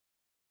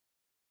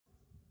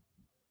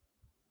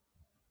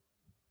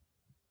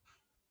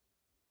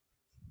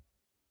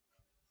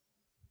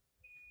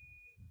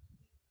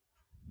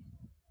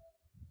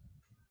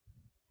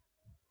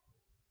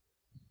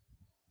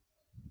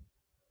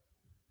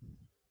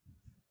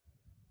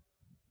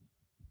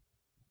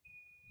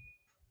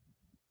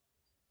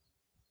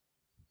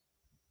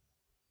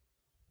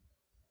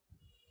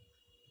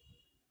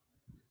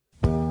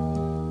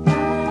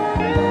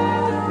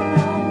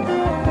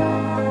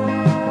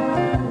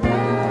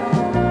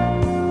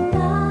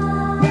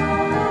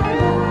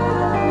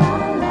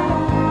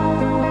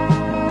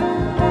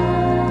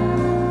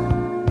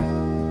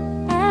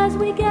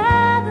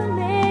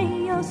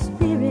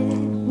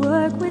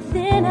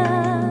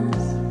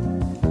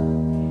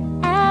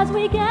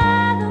we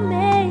gather,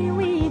 may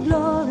we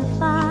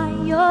glorify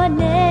your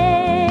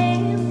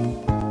name,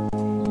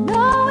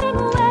 knowing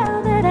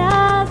well that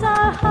as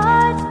our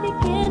hearts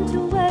begin to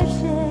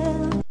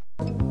worship,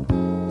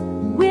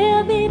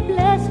 we'll be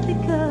blessed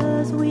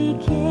because we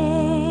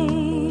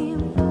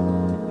came.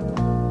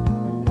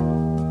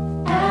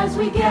 As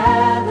we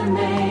gather,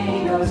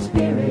 may your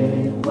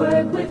spirit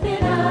work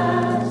within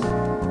us.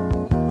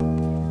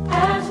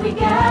 As we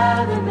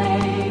gather,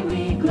 may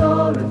we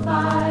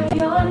glorify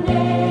your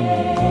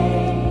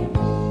name,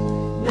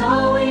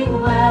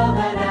 knowing well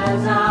that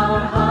as our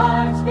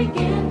hearts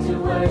begin to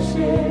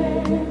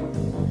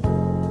worship,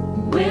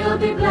 we'll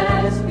be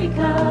blessed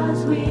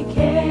because we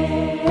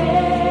came.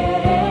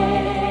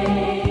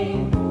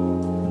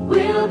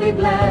 We'll be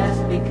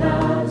blessed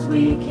because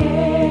we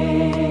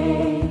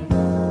came.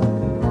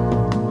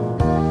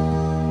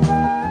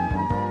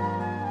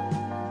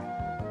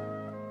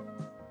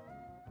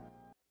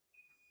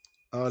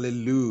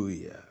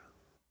 Hallelujah.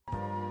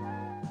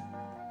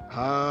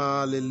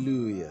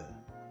 Hallelujah.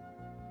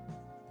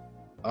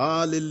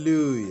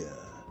 Hallelujah.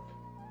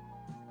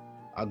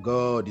 Our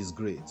God is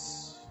great.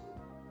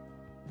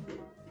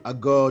 Our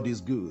God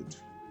is good.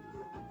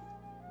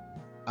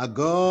 Our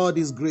God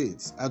is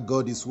great. Our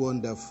God is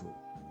wonderful.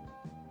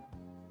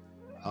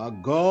 Our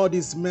God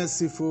is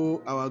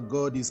merciful. Our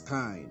God is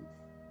kind.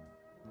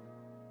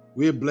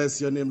 We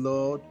bless your name,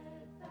 Lord.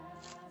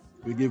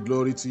 We give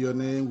glory to your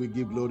name. We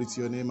give glory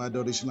to your name.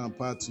 Adoration and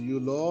power to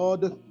you,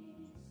 Lord.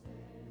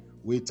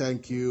 We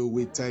thank you.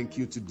 We thank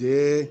you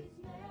today.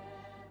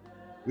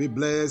 We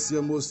bless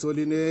your most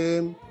holy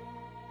name.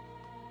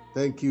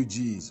 Thank you,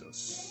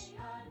 Jesus.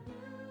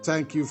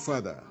 Thank you,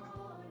 Father.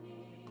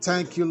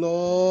 Thank you,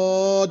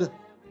 Lord.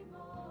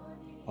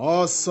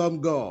 Awesome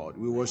God,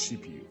 we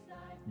worship you.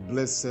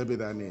 Blessed be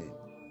thy name.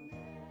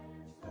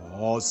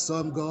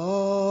 Awesome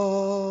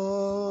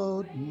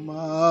God,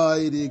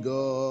 mighty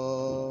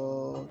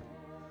God.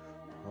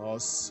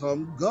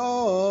 Awesome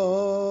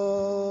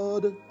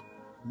God,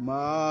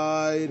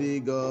 mighty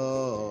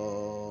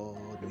God.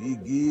 We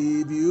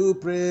give you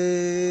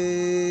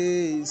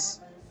praise.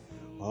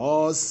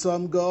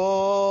 Awesome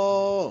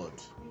God,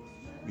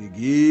 we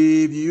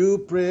give you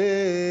praise.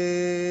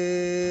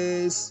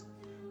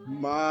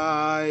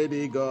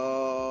 Mighty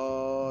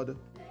God,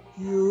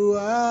 you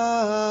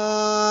are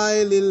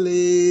highly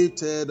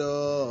lifted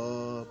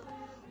up.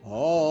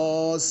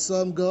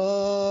 Awesome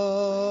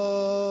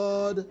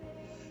God,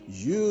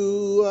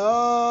 you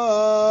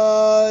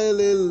are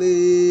highly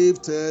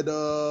lifted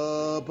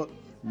up.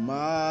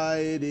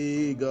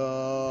 Mighty God,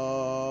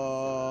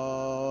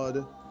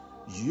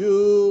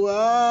 you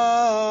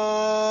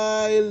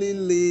are highly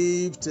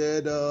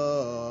lifted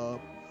up.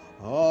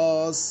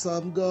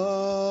 Awesome God,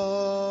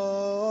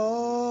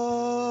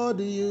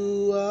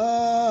 you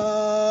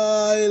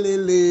are highly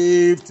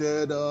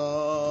lifted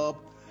up.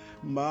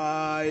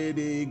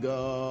 Mighty God,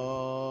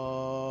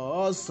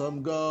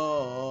 awesome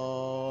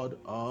God,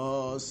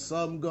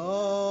 awesome God,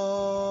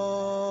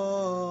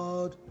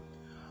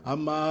 a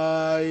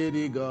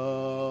mighty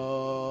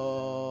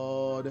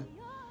God,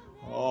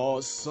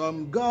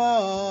 awesome God,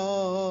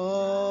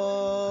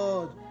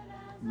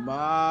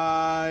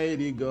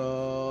 mighty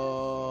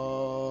God.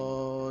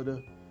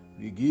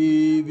 We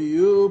give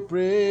you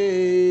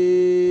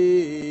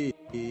praise.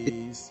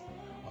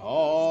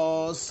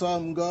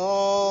 Awesome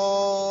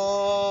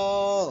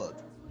God,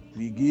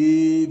 we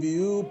give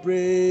you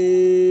praise.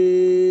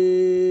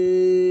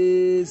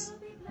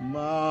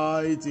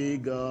 Mighty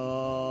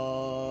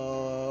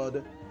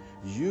God,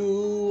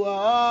 you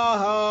are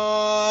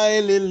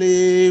highly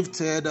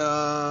lifted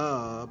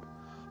up.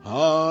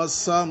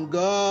 Awesome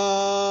God,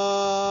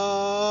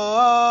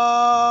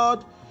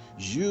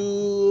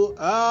 you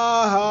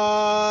are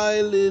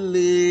highly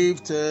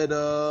lifted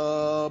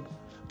up.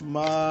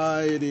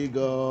 Mighty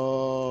God,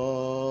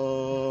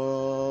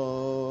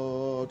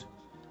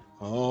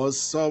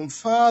 awesome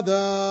Father,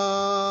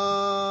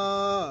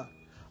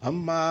 a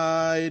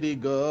mighty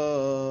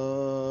God,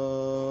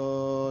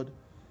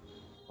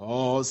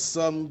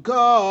 awesome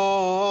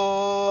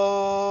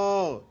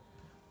God,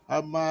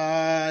 a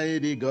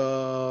mighty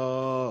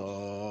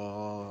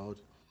God.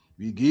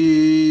 We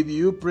give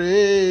you praise.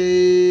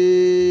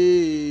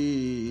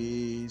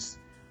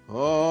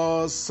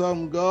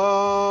 Awesome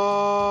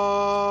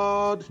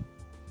God,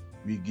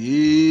 we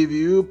give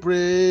you praise.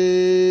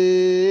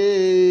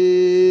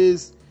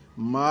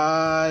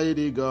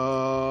 Mighty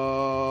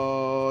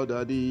God,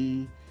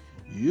 Daddy,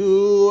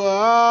 you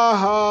are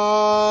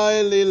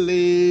highly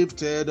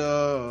lifted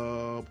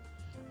up.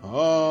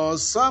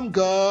 Awesome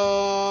God,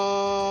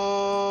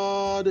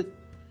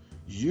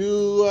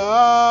 you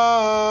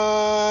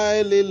are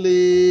highly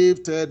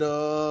lifted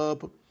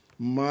up.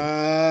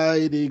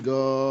 Mighty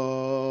God,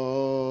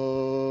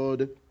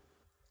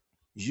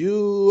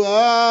 you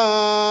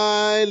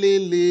are highly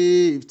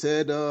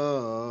lifted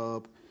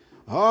up.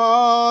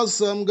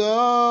 Awesome God,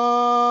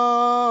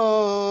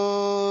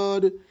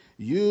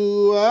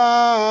 you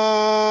are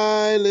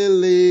highly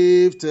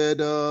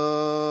lifted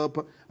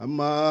up.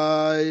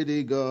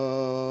 Mighty God.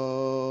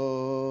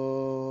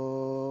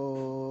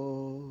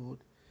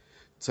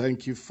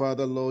 Thank you,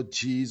 Father, Lord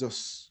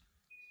Jesus.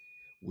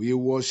 We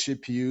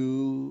worship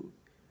you.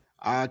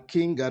 Our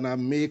King and our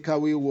Maker,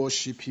 we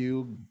worship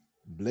you.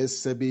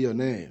 Blessed be your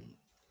name.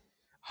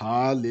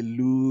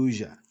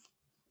 Hallelujah.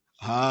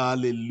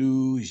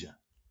 Hallelujah.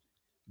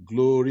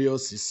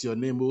 Glorious is your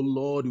name, O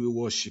Lord. We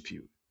worship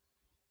you.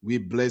 We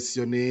bless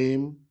your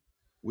name.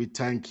 We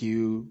thank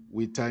you.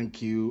 We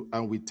thank you.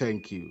 And we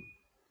thank you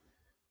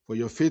for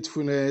your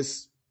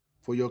faithfulness,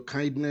 for your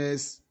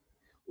kindness.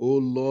 O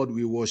Lord,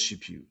 we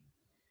worship you.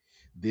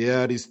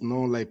 There is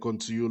none like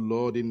unto you,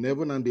 Lord, in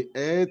heaven and the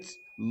earth.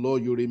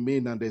 Lord, you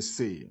remain and the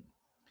same.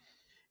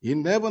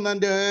 In heaven and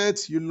the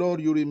earth, you,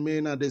 Lord, you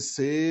remain and the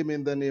same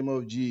in the name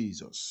of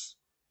Jesus.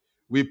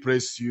 We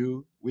praise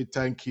you. We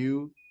thank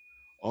you.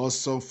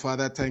 Awesome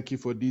Father, thank you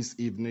for this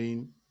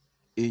evening.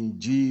 In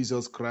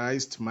Jesus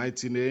Christ's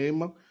mighty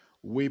name,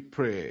 we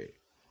pray.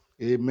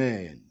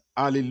 Amen.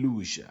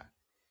 Hallelujah.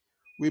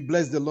 We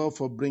bless the Lord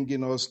for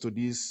bringing us to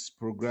this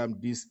program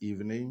this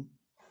evening.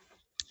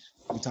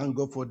 We thank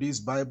God for this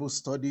Bible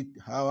study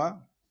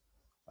hour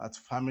at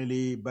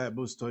Family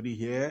Bible Study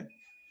here.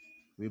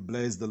 We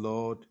bless the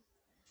Lord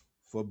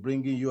for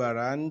bringing you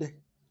around.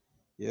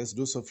 Yes,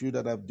 those of you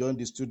that have joined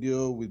the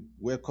studio, we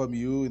welcome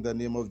you in the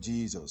name of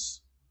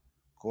Jesus.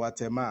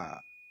 Koatema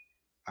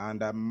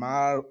and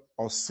Amar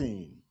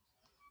Osin.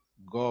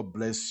 God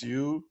bless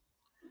you.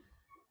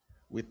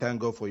 We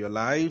thank God for your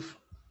life.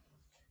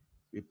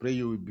 We pray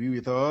you will be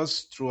with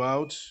us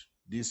throughout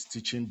this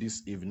teaching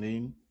this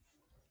evening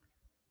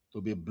to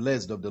be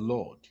blessed of the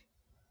Lord.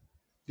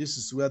 This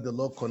is where the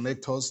Lord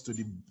connects us to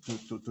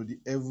the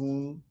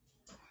heaven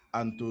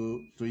and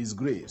to his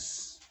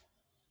grace.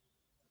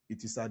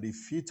 It is at the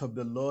feet of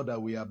the Lord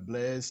that we are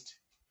blessed,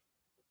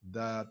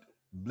 that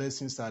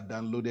blessings are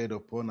downloaded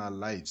upon our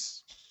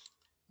lives.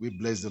 We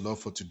bless the Lord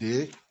for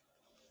today.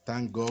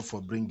 Thank God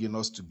for bringing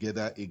us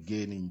together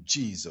again in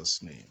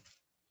Jesus' name.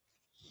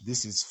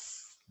 This is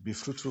Be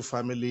Fruitful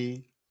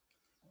Family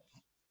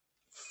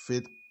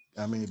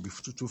Be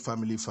Fruitful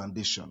Family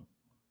Foundation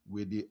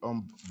with the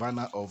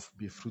banner of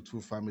Be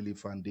Fruitful Family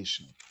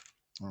Foundation,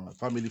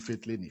 Family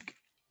Faith Clinic.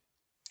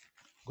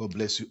 God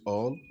bless you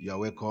all. You are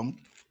welcome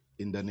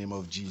in the name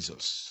of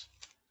Jesus.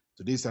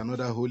 Today is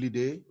another holy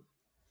day,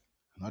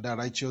 another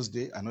righteous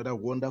day, another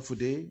wonderful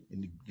day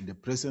in the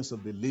presence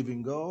of the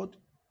living God,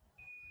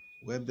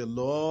 when the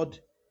Lord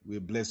will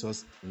bless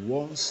us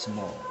once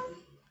more.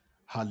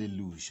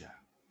 Hallelujah.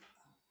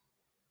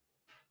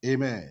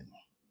 Amen.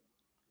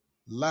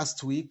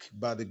 Last week,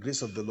 by the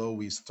grace of the Lord,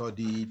 we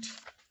studied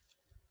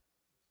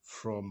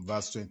from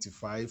verse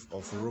 25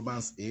 of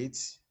Romans 8,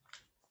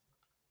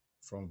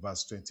 from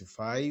verse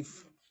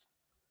 25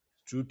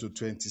 through to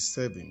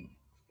 27.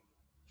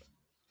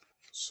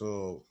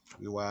 So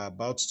we were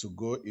about to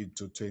go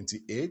into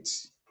 28,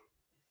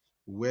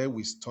 where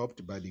we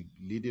stopped by the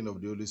leading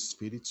of the Holy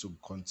Spirit to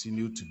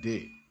continue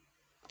today.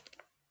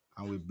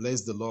 And we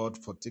bless the Lord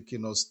for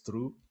taking us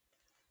through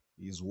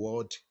his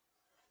word.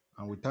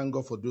 And we thank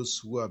God for those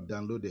who have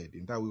downloaded.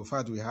 In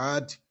fact, we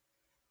had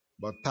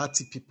about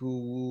 30 people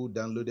who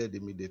downloaded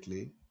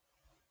immediately.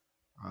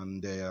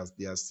 And they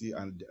are still,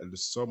 and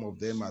some of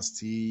them are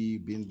still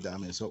being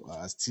damaged, so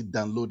are still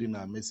downloading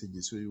our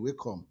messages. So you're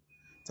welcome.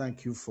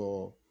 Thank you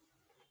for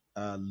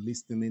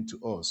listening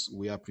to us.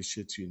 We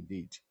appreciate you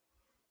indeed.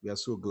 We are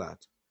so glad.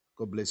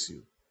 God bless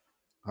you.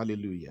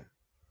 Hallelujah.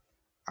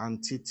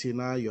 Auntie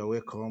Tina, you're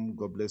welcome.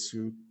 God bless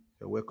you.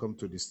 You're welcome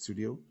to the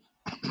studio.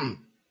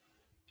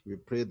 We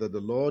pray that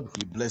the Lord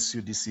will bless you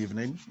this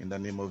evening in the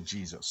name of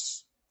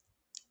Jesus.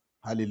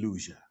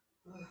 Hallelujah.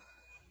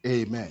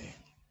 Amen.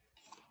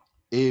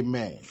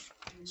 Amen.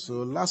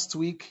 So last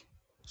week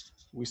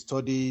we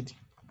studied,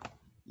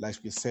 like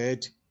we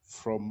said,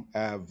 from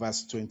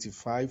verse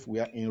 25. We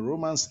are in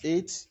Romans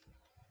 8.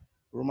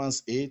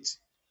 Romans 8.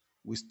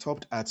 We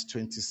stopped at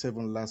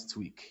 27 last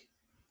week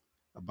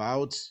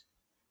about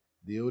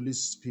the Holy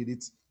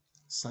Spirit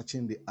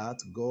searching the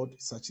heart, God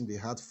searching the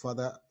heart,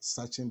 Father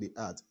searching the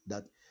heart,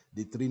 that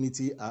the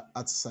Trinity are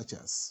heart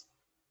searchers.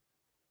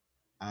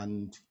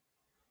 And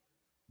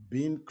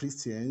being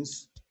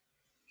Christians,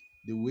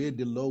 the way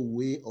the Lord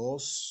weighs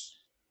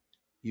us,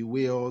 he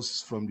weighs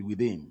us from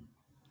within.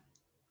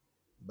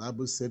 The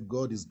Bible said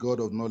God is God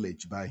of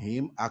knowledge. By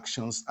him,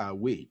 actions are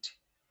weighed.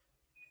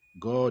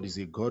 God is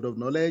a God of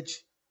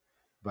knowledge.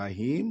 By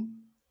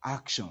him,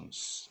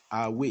 actions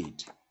are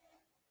weighed.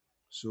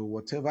 So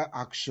whatever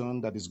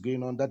action that is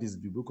going on, that is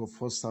the book of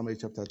 1 Samuel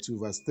chapter 2,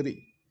 verse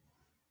 3.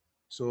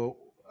 So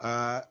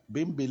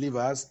being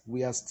believers,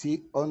 we are still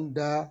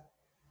under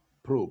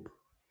probe.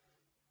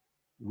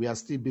 We are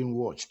still being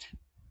watched.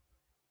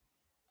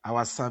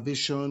 Our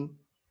salvation,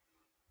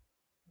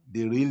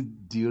 the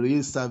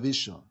real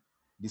salvation,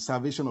 the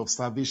salvation of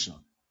salvation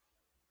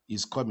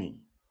is coming.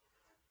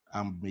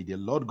 And may the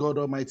Lord God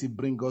Almighty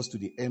bring us to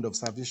the end of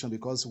salvation,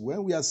 because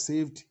when we are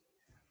saved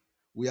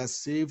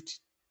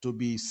to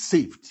be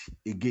saved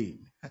again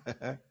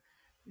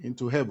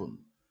into heaven.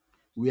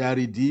 We are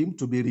redeemed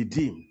to be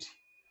redeemed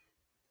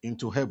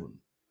into heaven.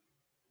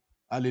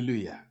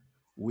 Hallelujah.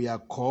 We are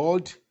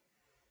called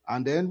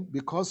And then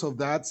because of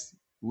that,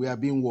 we are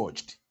being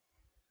watched.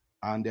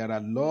 And there are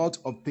a lot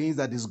of things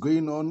that is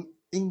going on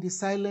in the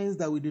silence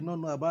that we do not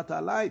know about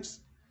our lives.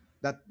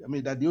 That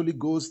the Holy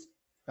Ghost,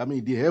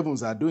 the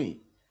heavens are doing.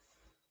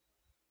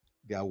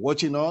 They are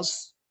watching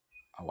us,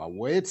 our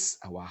words,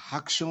 our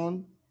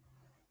action,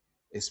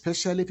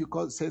 especially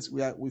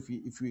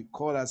if we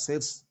call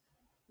ourselves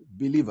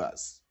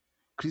believers,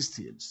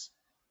 Christians.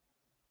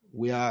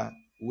 We are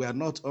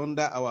not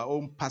under our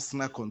own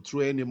personal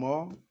control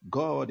anymore.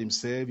 God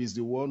himself is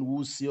the one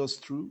who sees us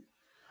through.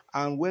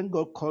 And when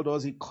God called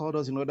us, he called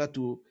us in order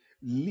to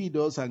lead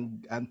us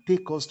and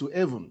take us to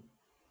heaven.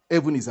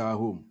 Heaven is our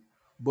home.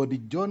 But the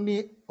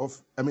journey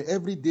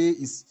every day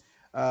is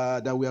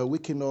that we are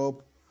waking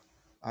up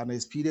and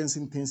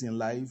experiencing things in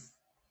life.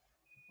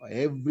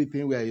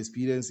 Everything we are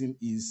experiencing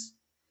is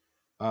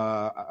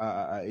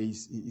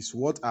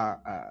what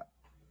are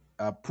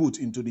put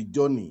into the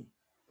journey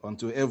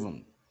unto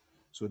heaven.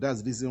 So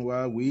that's the reason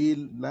why we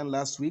learned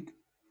last week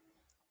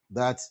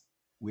that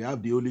we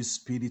have the Holy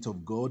Spirit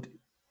of God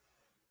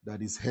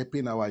that is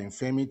helping our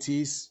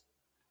infirmities.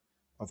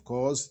 Of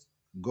course,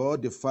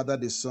 God, the Father,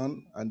 the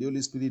Son, and the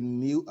Holy Spirit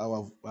knew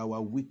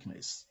our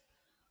weakness.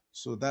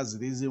 So that's the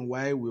reason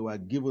why we were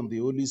given the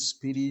Holy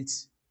Spirit,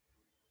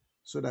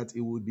 so that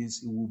it will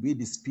be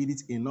the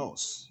Spirit in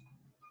us,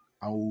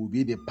 and will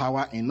be the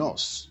power in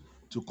us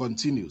to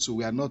continue. So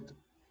we are not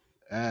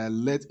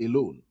let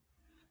alone,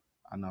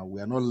 and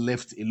we are not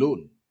left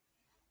alone,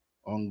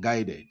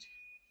 unguided,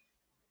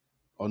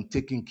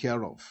 untaken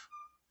care of.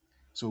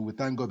 So we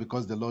thank God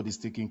because the Lord is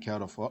taking care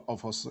of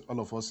us, all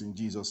of us, in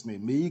Jesus'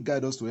 name. May He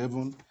guide us to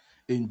heaven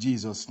in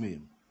Jesus'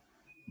 name.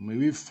 May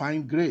we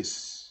find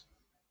grace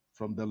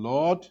from the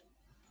Lord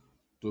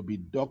to be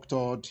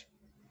doctored,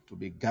 to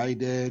be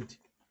guided,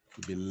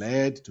 to be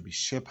led, to be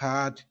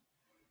shepherded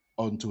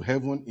unto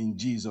heaven in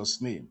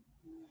Jesus' name.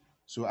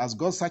 So as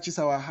God searches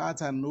our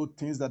hearts and knows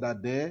things that are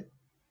there,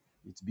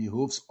 it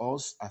behoves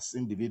us as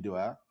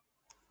individuals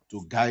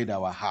to guide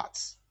our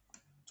hearts,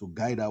 to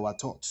guide our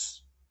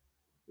thoughts.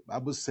 The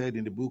Bible said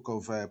in the book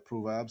of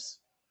Proverbs,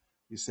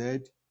 he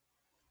said,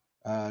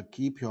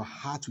 keep your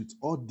heart with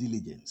all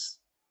diligence,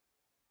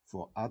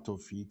 for out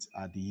of it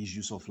are the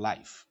issues of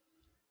life.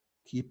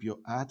 Keep your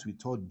heart with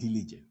all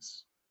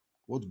diligence.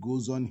 What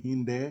goes on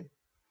in there,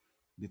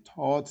 the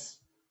thoughts,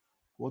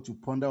 what you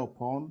ponder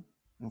upon.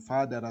 In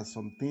fact, there are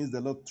some things the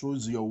Lord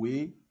throws your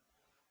way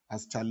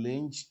as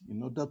challenge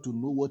in order to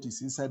know what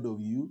is inside of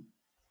you,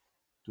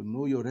 to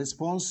know your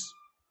response.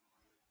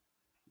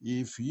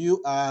 If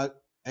you are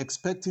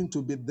expecting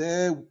to be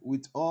there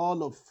with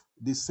all of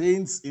the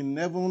saints in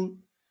heaven,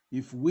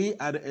 if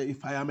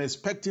I am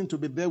expecting to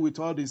be there with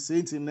all the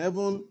saints in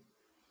heaven,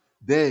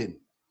 then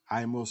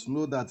I must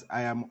know that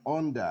I am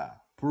under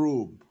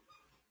probe.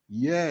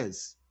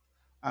 Yes.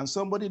 And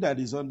somebody that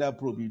is under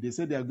probe, if they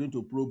say they are going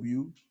to probe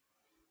you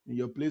in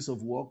your place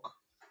of work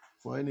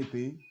for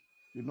anything,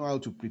 you know how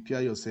to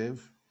prepare yourself,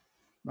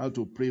 you know how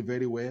to pray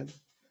very well,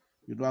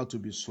 you know how to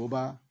be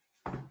sober,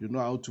 you know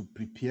how to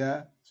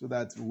prepare so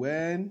that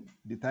when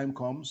the time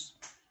comes,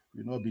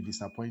 you will not be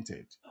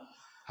disappointed.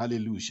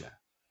 Hallelujah.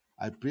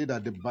 I pray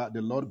that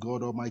the Lord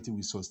God Almighty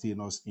will sustain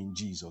us in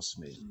Jesus'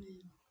 name.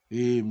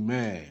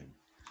 Amen.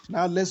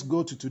 Now let's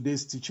go to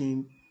today's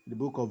teaching, the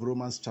book of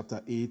Romans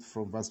chapter 8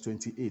 from verse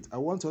 28. I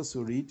want us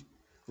to read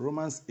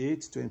Romans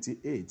 8,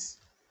 28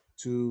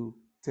 to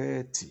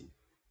 30.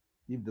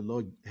 If the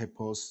Lord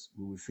help us,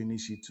 we will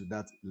finish it to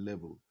that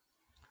level.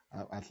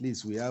 At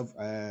least we have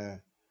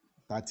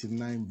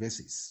 39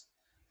 verses.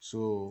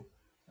 So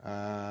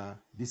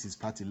this is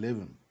part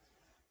 11.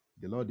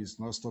 The Lord is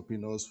not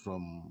stopping us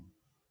from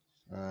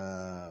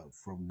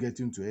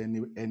getting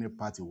to any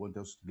part He wants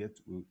us to get.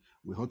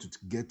 We ought to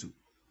get to.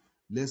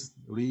 Let's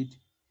read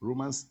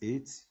Romans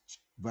 8,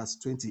 verse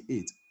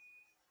 28.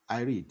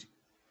 I read,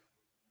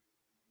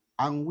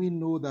 and we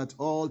know that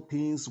all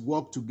things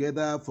work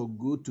together for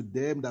good to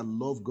them that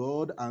love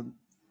God and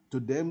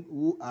to them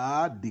who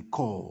are the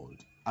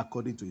called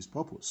according to His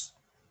purpose.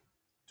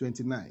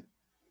 29.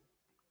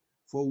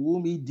 For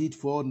whom He did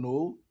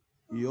foreknow,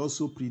 He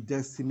also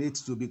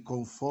predestinated to be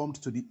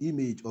conformed to the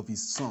image of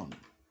His Son,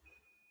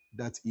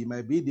 that He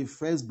might be the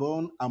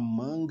firstborn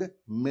among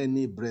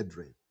many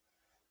brethren.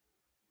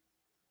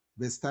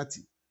 Verse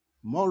 30.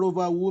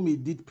 Moreover, whom He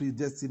did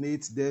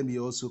predestinate, them He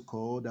also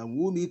called, and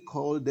whom He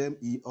called, them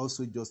He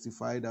also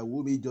justified, and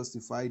whom He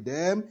justified,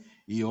 them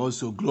He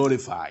also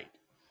glorified.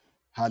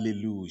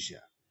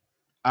 Hallelujah.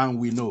 And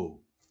we know.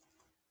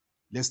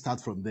 Let's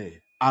start from there.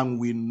 And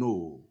we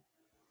know.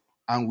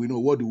 And we know.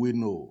 What do we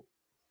know?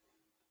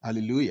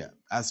 Hallelujah.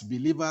 As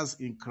believers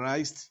in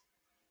Christ,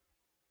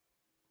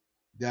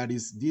 there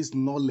is this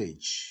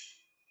knowledge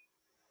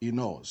in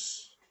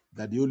us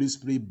that the Holy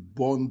Spirit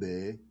born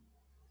there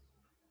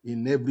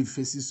in every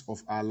phases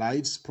of our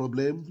lives,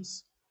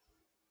 problems.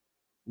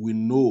 We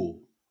know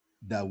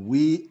that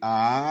we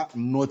are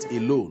not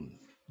alone.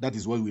 That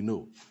is what we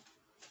know.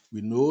 We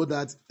know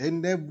that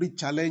in every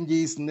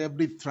challenges, in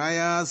every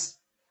trials,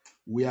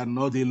 we are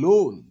not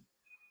alone.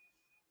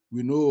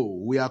 We know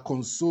we are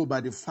consoled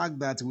by the fact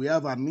that we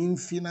have an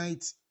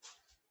infinite,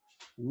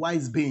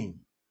 wise being,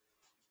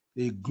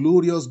 a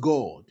glorious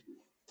God,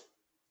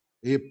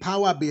 a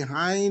power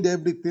behind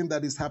everything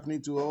that is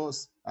happening to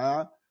us,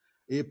 a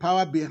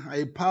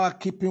power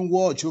keeping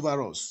watch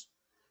over us.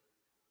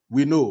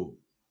 We know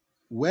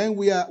when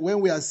we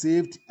are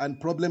saved and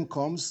problem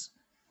comes,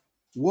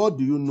 what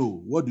do you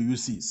know? What do you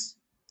cease?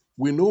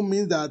 We know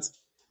means that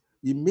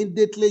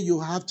immediately you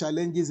have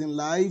challenges in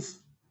life.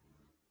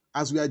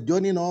 As we are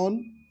journeying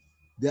on,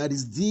 there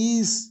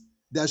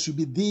should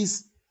be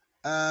this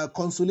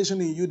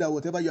consolation in you that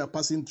whatever you are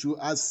passing through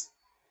has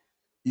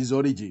his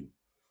origin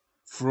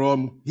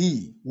from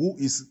He who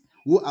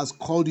has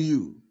called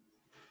you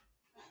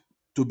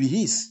to be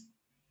His.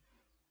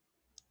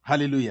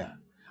 Hallelujah.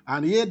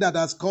 And He that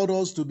has called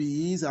us to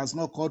be His has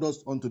not called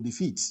us unto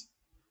defeat.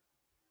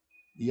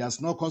 He has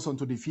not called us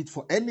unto defeat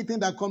for anything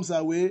that comes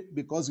our way,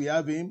 because we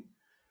have Him.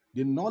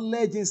 The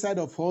knowledge inside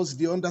of us,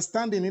 the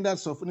understanding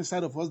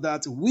inside of us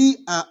that we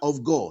are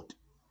of God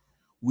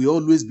will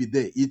always be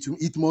there.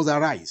 It must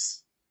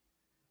arise.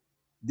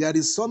 There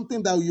is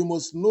something that you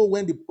must know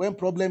when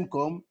problem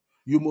come.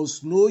 You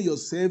must know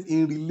yourself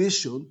in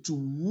relation to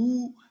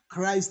who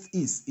Christ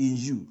is in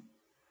you.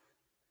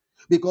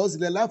 Because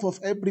the life of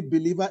every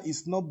believer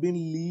is not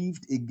being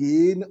lived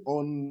again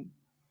on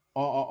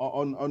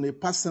a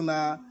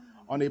personal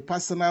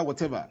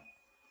whatever.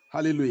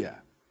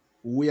 Hallelujah.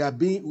 We are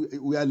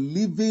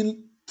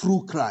living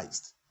through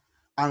Christ,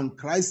 and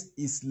Christ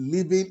is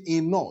living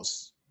in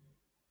us,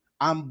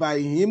 and by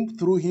Him,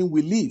 through Him,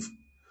 we live.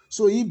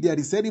 So if there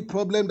is any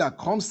problem that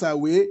comes our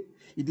way,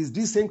 it is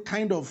this same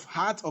kind of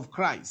heart of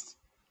Christ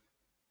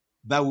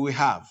that we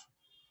have.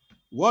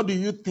 What do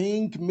you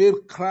think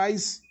made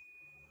Christ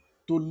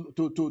to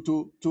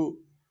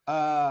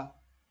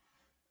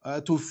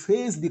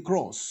face the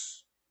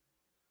cross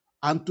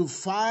and to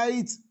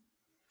fight?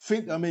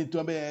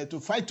 To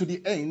fight to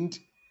the end,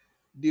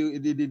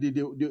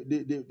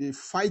 the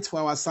fight for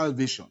our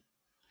salvation.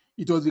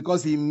 It was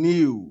because He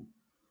knew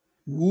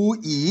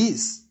who He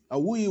is or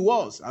who He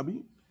was. I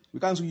mean, we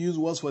can't use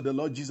words for the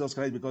Lord Jesus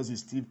Christ because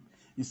He's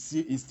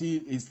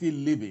still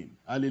living.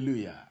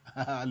 Hallelujah.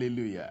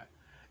 Hallelujah.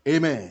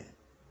 Amen.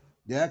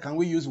 There, can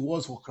we use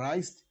words for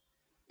Christ?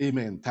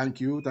 Amen.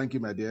 Thank you,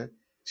 my dear.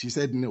 She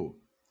said no.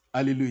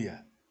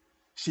 Hallelujah.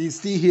 She's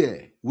still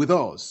here with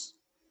us.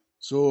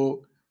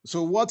 So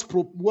what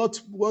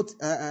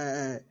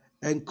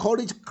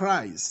encouraged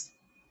Christ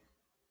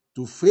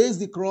to face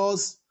the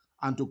cross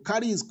and to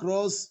carry His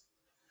cross,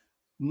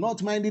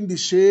 not minding the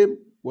shame,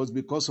 was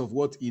because of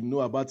what He knew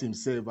about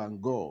Himself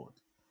and God.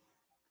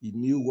 He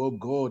knew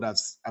what God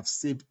has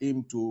saved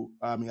Him to.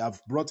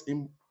 Have brought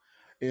Him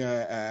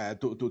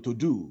to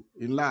do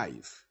in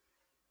life,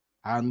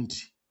 and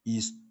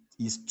he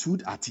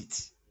stood at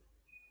it.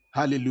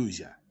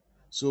 Hallelujah.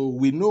 So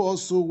we know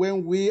also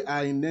when we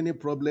are in any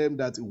problem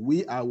that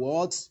we are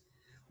what?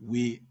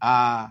 We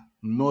are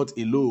not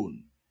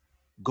alone.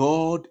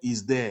 God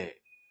is there.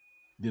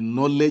 The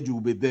knowledge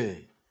will be there.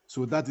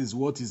 So that is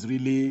what is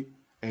really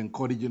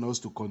encouraging us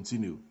to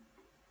continue.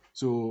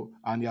 So,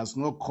 and He has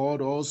not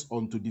called us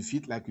unto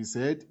defeat, like we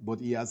said, but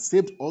He has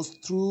saved us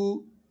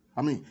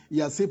He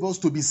has saved us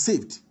to be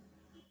saved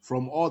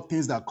from all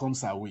things that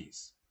comes our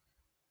ways.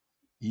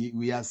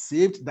 We are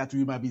saved that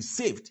we might be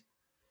saved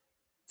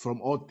from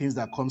all things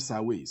that comes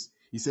our ways.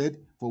 He said,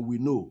 for we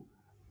know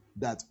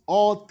that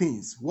all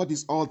things, what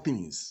is all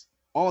things?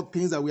 All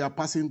things that we are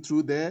passing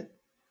through there,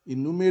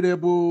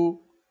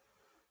 innumerable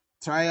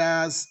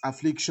trials,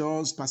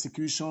 afflictions,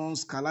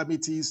 persecutions,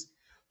 calamities,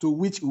 to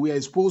which we are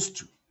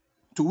exposed.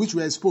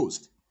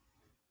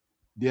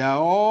 They are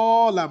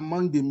all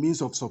among the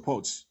means of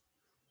support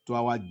to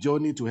our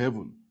journey to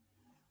heaven.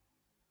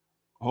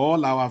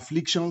 All our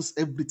afflictions,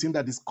 everything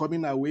that is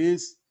coming our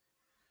ways,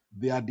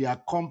 they are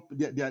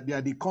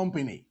the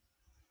company.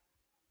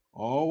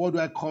 Or what do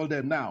I call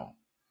them now?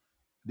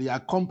 They are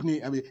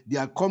company.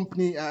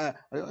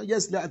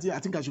 Yes, I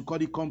think I should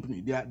call it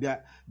company.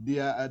 They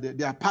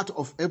are part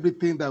of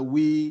everything that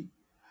we.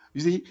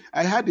 You see,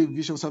 I had a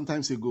vision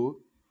sometimes ago.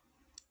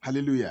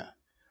 Hallelujah.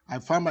 I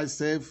found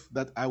myself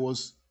that I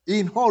was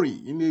in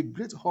a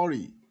great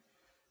hurry,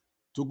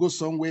 to go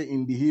somewhere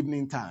in the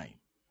evening time,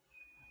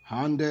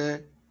 and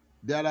there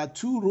were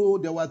two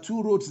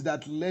roads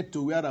that led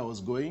to where I was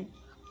going.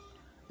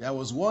 There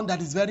was one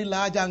that is very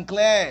large and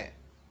clear,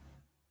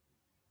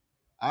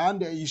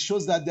 and it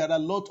shows that there are a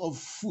lot of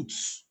foot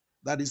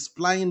that is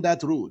plying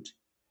that road.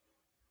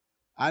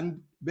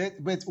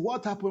 But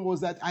what happened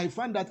was that I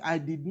found that I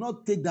did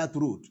not take that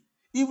road.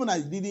 Even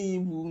I didn't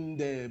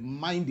even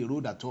mind the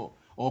road at all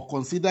or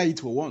consider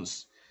it for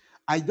once.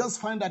 I just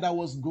found that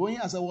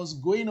as I was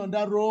going on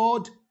that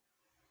road,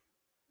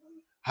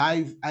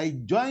 I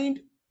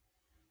joined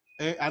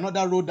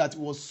another road that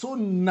was so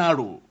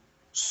narrow.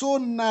 So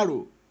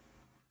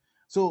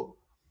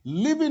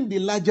leaving the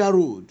larger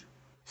road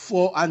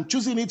and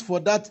choosing it for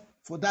that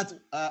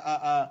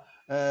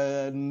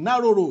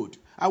narrow road,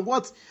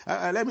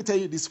 And let me tell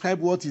you, describe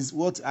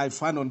what I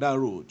found on that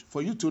road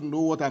for you to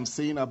know what I'm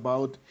saying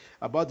about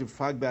the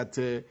fact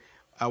that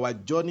our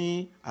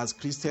journey as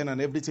Christian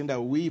and everything that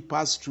we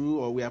pass through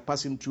or we are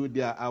passing through,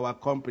 they are our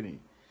company,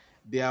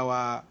 they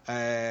are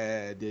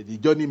our the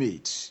journey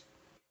mates.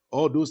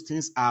 All those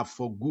things are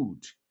for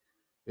good.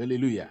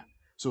 Hallelujah.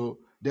 So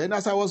then,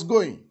 as I was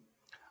going,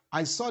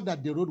 I saw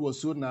that the road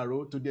was so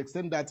narrow to the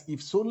extent that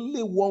it's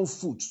only 1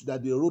 foot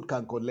that the road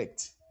can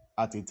collect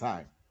at a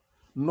time,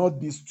 not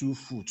these 2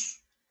 foot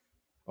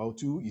or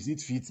 2. Is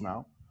it feet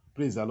now?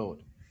 Praise the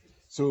Lord.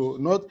 So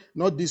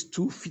not these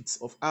 2 feet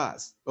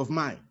of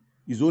mine.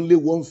 It's only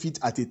 1 feet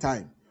at a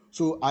time.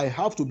 So I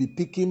have to be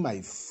picking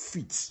my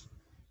feet.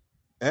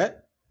 I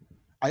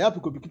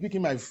have to be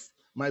picking my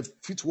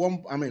feet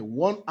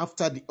one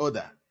after the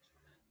other,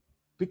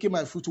 picking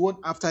my foot one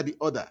after the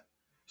other,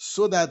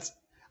 so that.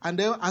 And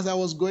then as I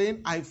was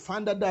going, I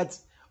found out that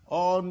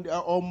on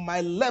my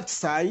left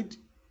side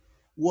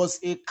was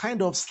a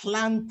kind of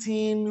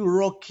slanting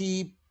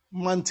rocky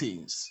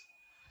mountains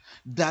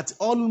that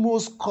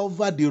almost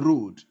covered the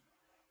road.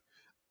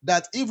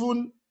 That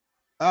even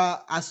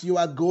as you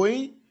are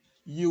going,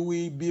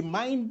 you'll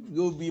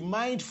be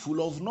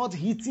mindful of not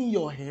hitting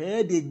your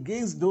head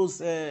against those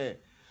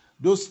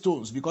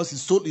stones, because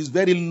it's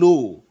very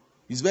low.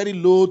 It's very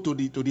low to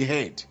the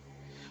head.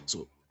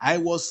 So I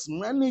was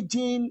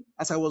managing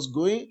as I was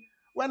going.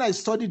 When I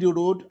studied the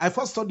road, I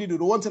first studied the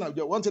road.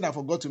 One thing I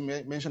forgot to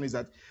mention is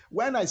that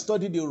when I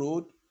studied the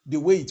road, the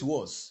way it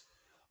was,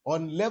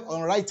 on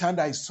right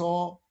hand, I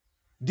saw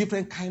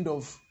different kind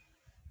of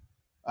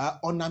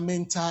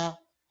ornamental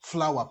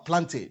flower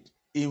planted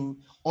in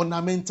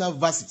ornamental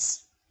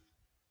vases.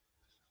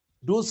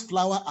 Those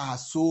flowers are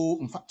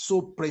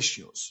so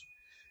precious.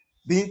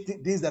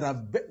 Things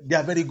that they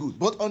are very good.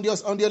 But on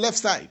the left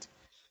side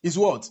is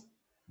what?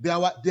 There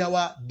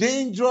were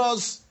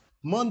dangerous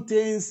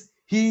mountains,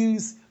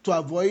 hills to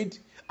avoid,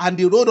 and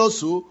the road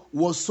also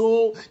was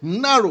so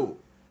narrow.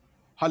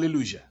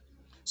 Hallelujah.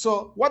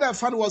 So what I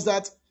found was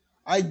that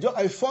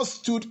I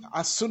first stood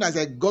as soon as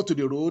I got to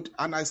the road,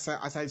 and as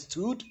I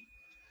stood,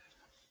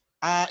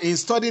 in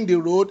studying the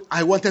road,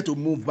 I wanted to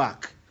move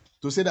back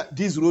to say that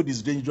this road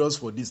is dangerous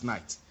for this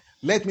night.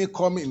 Let me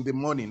come in the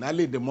morning,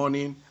 early in the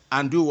morning,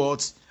 and do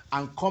what?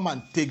 And come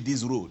and take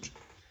this road.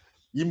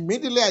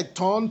 Immediately I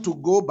turned to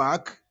go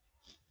back,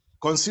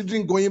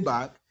 considering going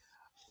back.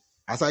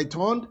 As I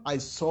turned, I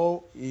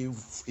saw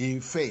a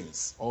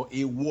fence or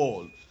a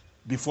wall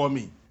before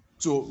me,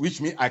 so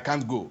which means I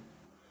can't go.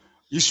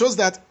 It shows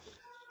that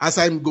as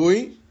I'm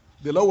going,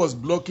 the Lord was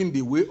blocking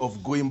the way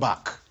of going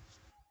back.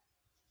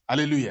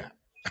 Hallelujah.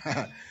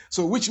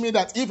 So which means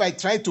that if I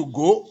try to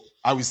go,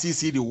 I will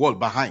see the wall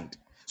behind.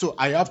 So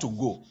I have to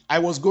go. I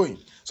was going.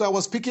 So I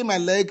was picking my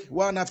leg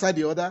one after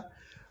the other.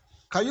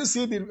 Can you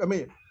see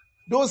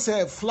those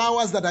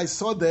flowers that I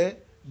saw there?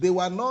 They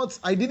were not,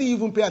 I didn't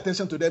even pay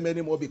attention to them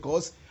anymore,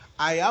 because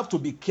I have to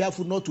be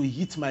careful not to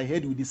hit my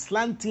head with the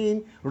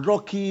slanting,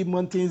 rocky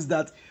mountains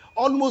that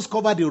almost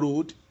cover the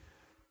road.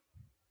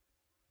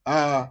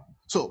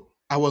 So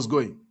I was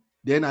going.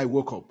 Then I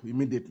woke up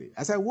immediately.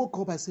 As I woke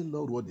up, I said,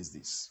 Lord, what is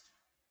this?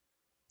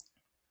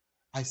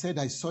 I said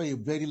I saw a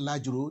very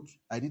large road.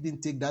 I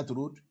didn't take that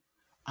road.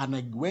 And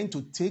I went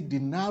to take the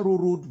narrow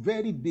road,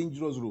 very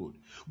dangerous road.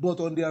 But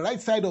on the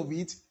right side of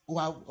it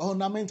were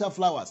ornamental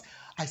flowers.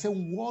 I said,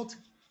 what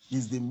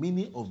is the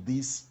meaning of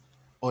these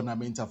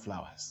ornamental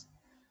flowers?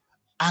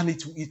 And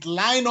it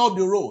lined up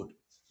the road.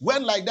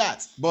 Went like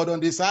that. But on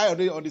the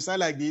side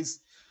like this,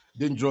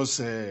 dangerous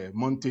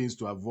mountains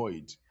to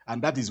avoid.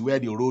 And that is where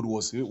the road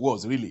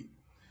was really.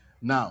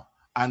 Now,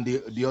 and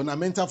the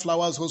ornamental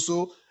flowers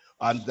also,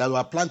 and that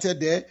were planted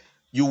there,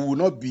 you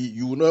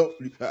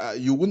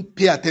wouldn't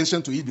pay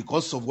attention to it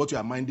because of what you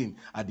are minding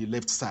at the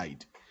left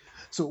side.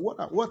 So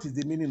what is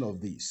the meaning of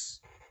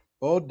this?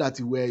 All that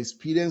we're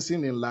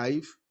experiencing in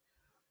life,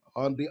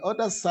 on the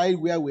other side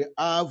where we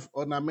have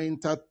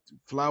ornamental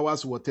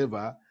flowers,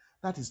 whatever,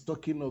 that is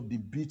talking of the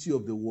beauty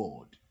of the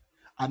world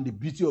and the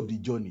beauty of the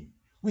journey.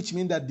 Which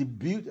means that the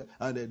beauty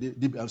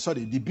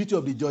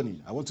of the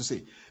journey, I want to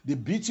say, the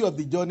beauty of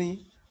the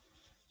journey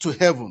to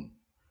heaven,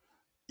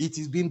 it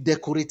is being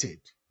decorated.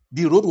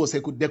 The road was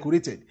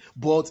decorated,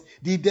 but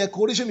the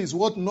decoration is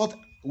what not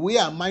we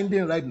are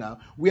minding right now.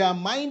 We are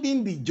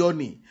minding the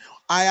journey.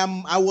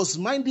 I was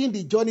minding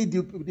the journey,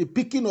 the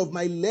picking of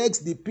my legs,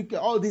 the picking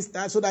all this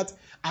time, so that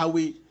I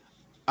will,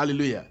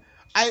 hallelujah.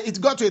 It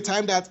got to a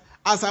time that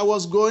as I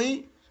was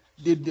going,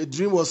 the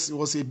dream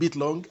was a bit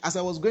long. As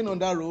I was going on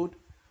that road,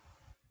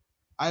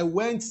 I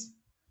went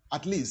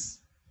at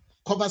least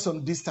cover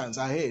some distance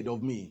ahead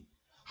of me,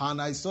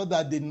 and I saw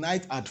that the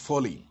night had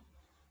fallen.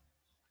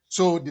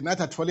 So the night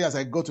had fallen as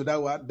I got to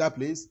that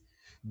place.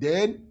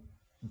 Then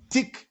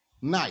thick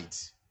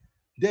night.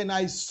 Then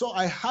I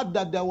heard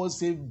that there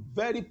was a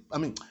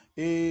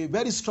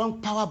very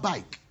strong power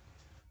bike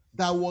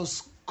that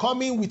was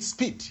coming with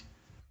speed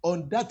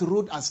on that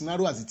road as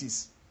narrow as it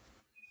is,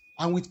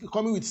 and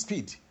coming with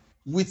speed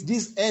with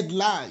this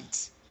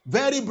headlight,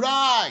 very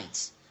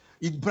bright.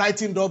 It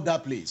brightened up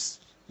that place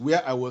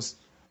where I was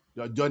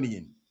You're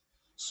journeying.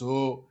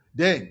 So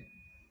then,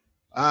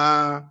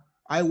 I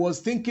was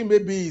thinking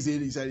maybe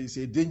it's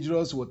a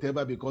dangerous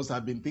whatever, because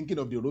I've been thinking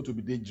of the road to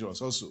be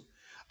dangerous also.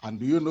 And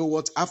do you know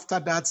what? After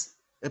that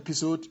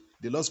episode,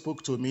 the Lord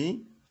spoke to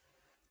me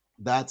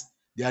that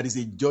there is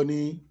a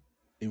journey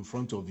in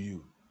front of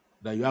you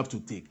that you have to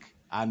take.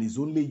 And it's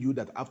only you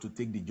that have to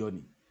take the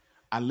journey.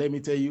 And let me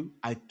tell you,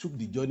 I took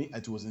the journey.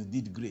 It was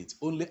indeed great.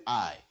 Only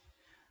I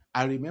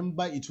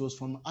remember it was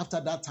from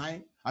after that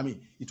time.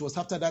 It was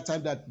after that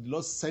time that the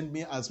Lord sent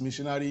me as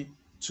missionary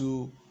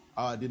to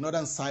the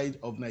northern side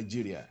of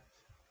Nigeria,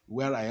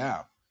 where I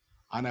am.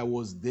 And I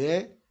was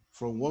there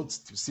from one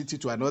city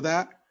to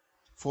another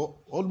for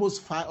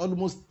almost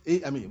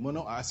 8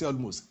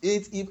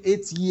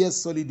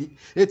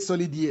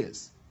 solid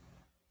years.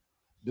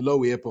 The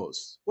Lord will help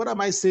us. What am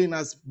I saying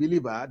as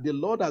believer? The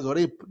Lord has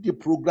already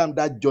programmed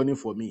that journey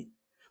for me.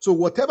 So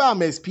whatever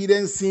I'm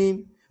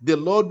experiencing, the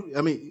Lord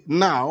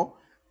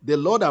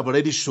have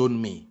already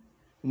shown me.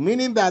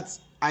 Meaning that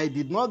I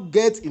did not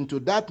get into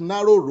that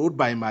narrow road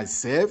by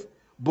myself,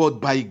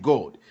 but by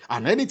God.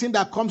 And anything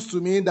that comes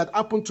to me, that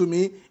happened to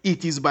me,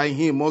 it is by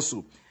Him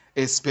also.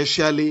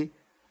 Especially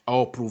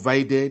or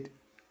provided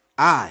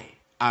I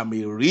am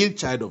a real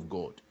child of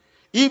God.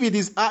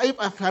 If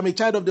I'm a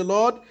child of the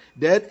Lord,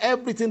 then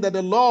everything that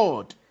the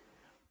Lord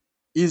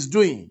is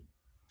doing,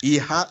 He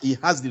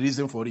has the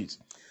reason for it.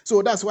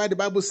 So that's why the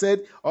Bible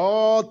said,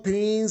 all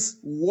things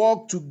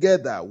work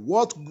together.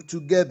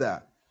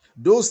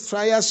 Those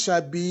trials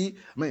shall be,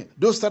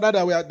 those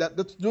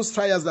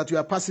trials that we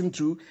are passing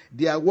through,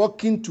 they are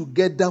working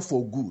together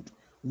for good.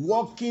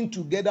 Working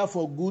together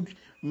for good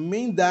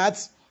means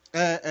that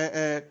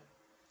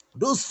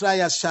those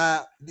trials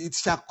shall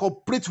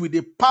cooperate with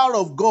the power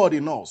of God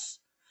in us.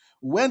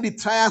 When the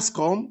trials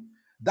come,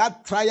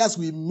 that trials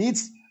will meet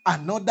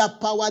another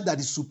power that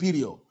is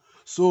superior.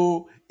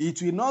 So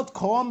it will not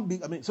come.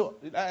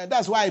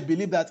 That's why I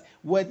believe that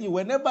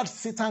whenever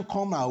Satan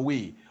come our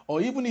way,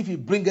 or even if he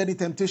bring any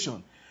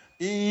temptation,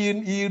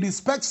 he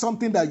respects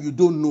something that you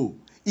don't know.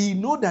 He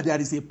know that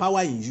there is a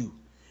power in you.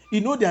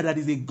 He know that there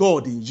is a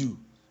God in you,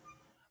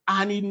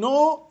 and he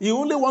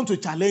only want to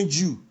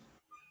challenge you.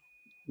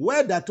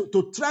 Whether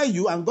to try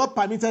you, and God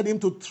permitted him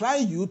to try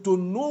you to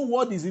know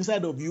what is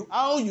inside of you,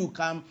 how you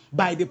can,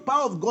 by the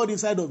power of God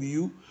inside of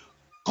you,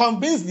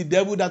 convince the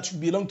devil that you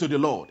belong to the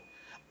Lord,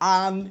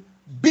 and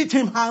beat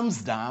him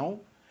hands down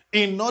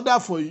in order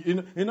for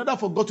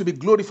God to be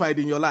glorified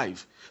in your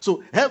life.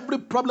 So every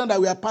problem that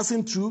we are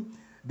passing through,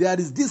 there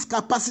is this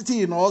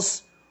capacity in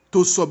us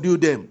to subdue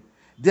them.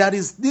 There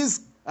is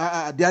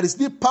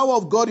the power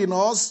of God in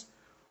us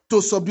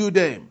to subdue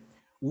them.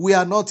 We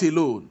are not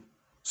alone.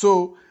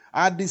 So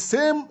the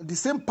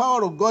same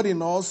power of God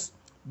in us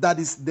that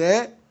is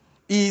there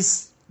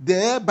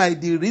by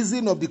the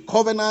reason of the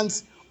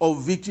covenant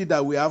of victory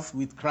that we have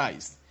with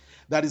Christ.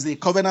 That is a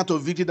covenant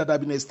of victory that has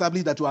been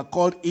established, that we are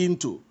called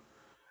into.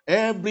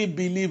 Every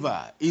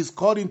believer is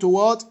called into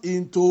what?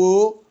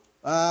 Into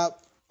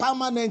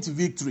permanent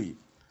victory.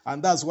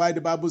 And that's why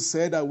the Bible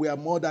said that we are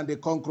more than the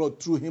conqueror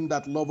through him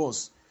that loves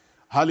us.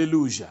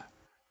 Hallelujah.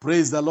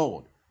 Praise the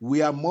Lord.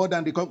 We are more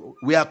than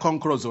we are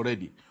conquerors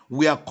already.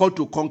 We are called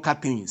to conquer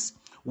things.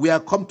 We are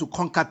come to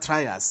conquer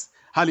trials.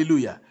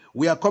 Hallelujah.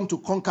 We are come to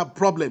conquer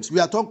problems. We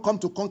are come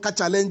to conquer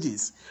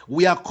challenges.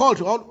 We are called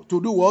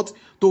to do what?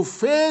 To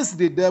face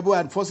the devil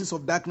and forces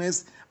of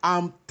darkness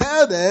and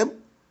tell them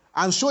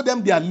and show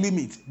them their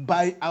limit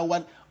by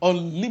our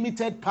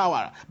unlimited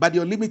power, by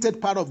the unlimited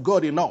power of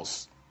God in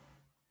us,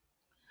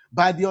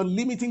 by the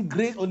unlimited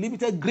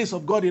grace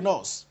of God in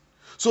us.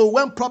 So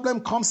when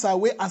problem comes our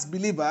way as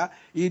believer,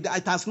 it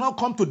has not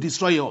come to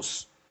destroy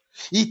us.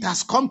 It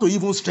has come to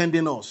even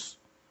strengthen us.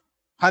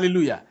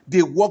 Hallelujah.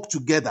 They work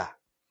together.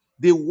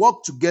 They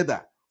work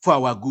together for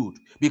our good,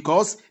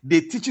 because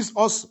they teaches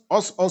us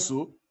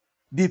also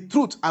the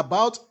truth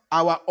about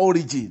our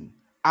origin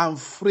and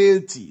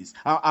frailties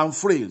and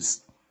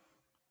frails.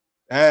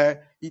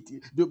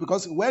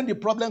 Because when the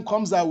problem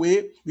comes our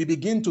way, we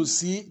begin to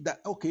see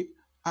that, okay,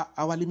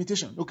 our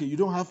limitation. Okay, you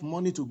don't have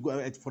money to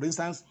go, for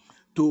instance,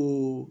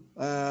 to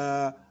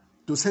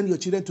send your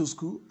children to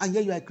school, and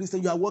here you are a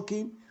Christian, you are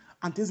working,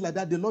 and things like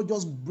that. The Lord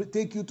just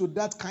take you to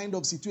that kind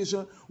of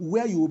situation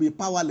where you will be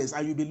powerless,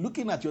 and you'll be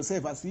looking at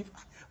yourself as if,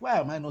 why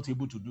am I not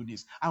able to do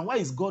this? And why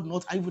is God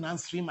not even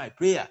answering my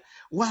prayer?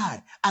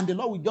 Why? And the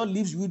Lord will just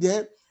leave you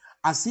there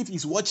as if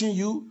he's watching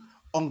you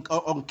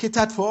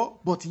uncatered for,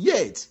 but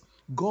yet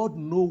God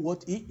knows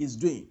what he is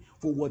doing.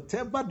 For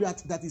whatever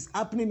that is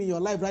happening in your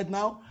life right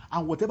now,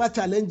 and whatever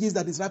challenges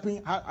that is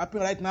happening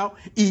right now,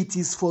 it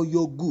is for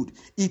your good.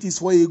 It is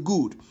for a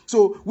good.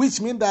 So,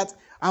 which means that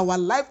our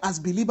life as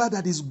believer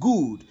that is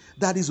good,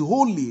 that is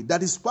holy,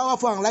 that is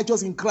powerful and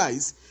righteous in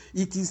Christ,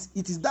 it is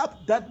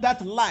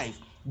that life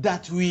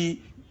that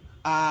we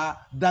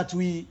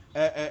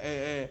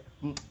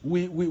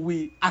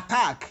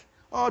attack.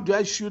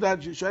 Or should I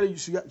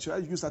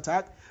use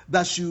attack?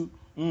 That should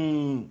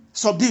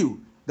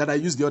subdue, that I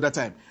used the other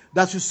time.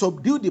 That should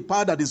subdue the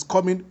power that is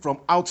coming from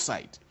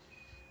outside.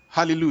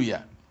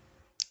 Hallelujah.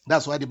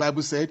 That's why the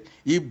Bible said,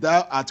 if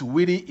thou art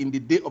weary in the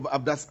day of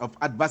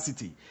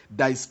adversity,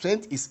 thy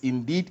strength is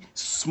indeed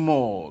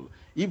small.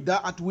 If thou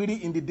art weary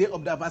in the day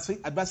of the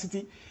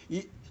adversity,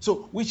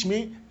 so which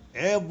means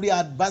every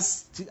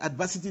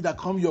adversity that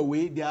come your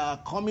way, they are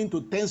coming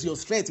to test your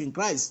strength in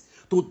Christ,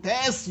 to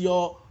test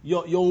your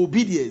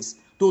obedience,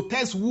 to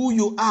test who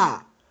you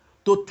are,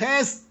 to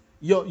test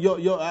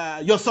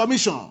your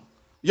submission,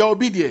 your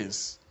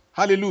obedience.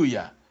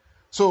 Hallelujah.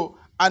 So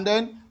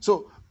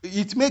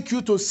it makes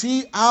you to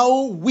see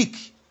how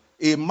weak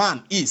a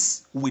man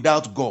is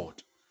without God.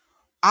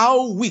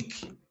 How weak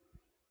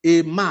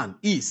a man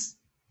is,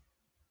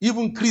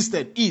 even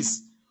Christian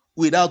is,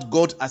 without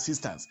God's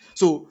assistance.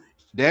 So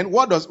then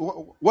what does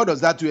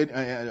that do?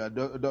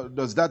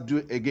 Does that do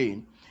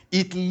again?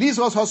 It leads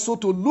us also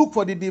to look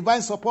for the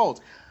divine support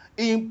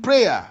in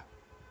prayer,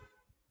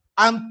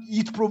 and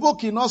it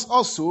provoking in us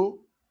also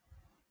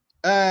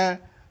a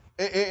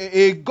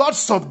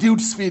God-subdued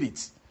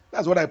spirit.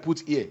 That's what I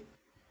put here.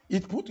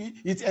 It put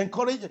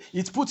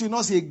in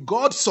us a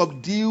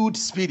God-subdued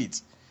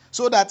spirit,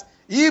 so that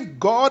if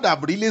God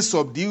have really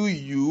subdued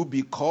you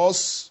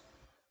because,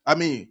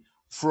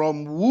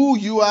 from who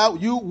you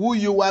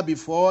are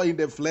before in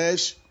the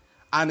flesh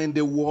and in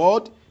the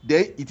world,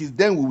 then it is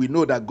then we will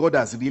know that God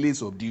has really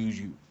subdued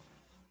you.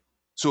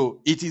 So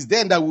it is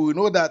then that we will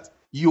know that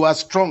you are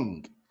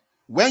strong.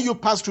 When you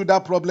pass through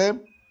that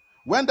problem,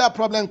 when that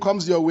problem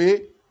comes your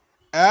way,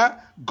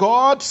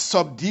 God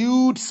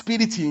subdued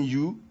spirit in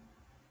you,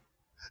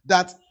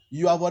 that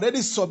you have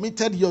already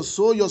submitted your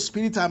soul, your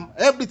spirit, and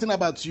everything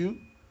about you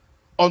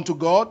unto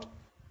God.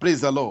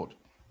 Praise the Lord.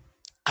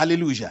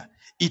 Hallelujah.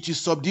 It will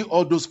subdue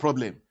all those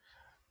problems.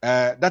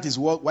 That is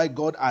why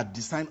God had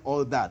designed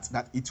all that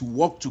it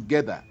works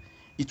together.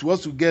 It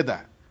works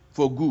together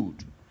for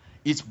good.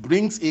 It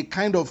brings a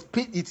kind of,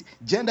 it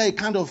gender a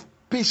kind of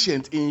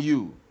patience in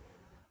you.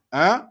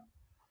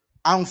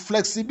 And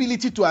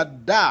flexibility to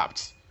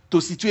adapt to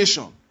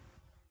situation.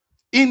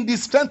 In the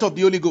strength of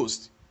the Holy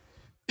Ghost.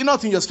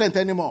 Not in your strength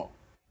anymore.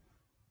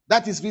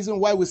 That is the reason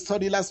why we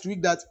studied last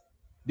week that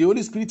the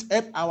Holy Spirit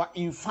help our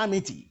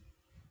infirmity.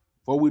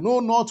 For we know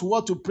not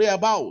what to pray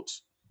about.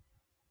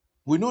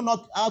 We know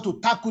not how to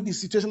tackle the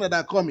situation that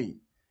are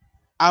coming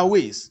our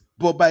ways.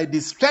 But by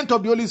the strength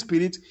of the Holy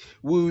Spirit,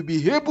 we will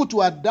be able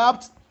to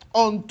adapt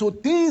unto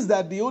things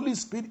that the Holy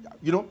Spirit,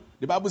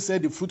 the Bible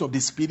said the fruit of the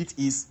Spirit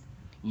is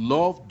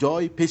love,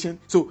 joy, patience.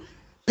 So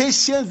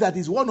patience, that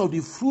is one of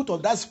the fruit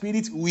of that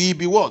Spirit, will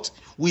be what?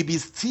 Will be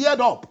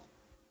stirred up.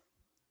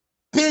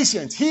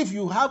 Patience. If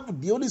you have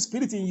the Holy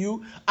Spirit in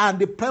you and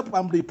the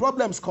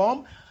problems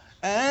come,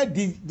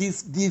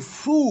 the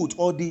fruit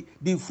or the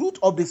fruit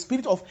of the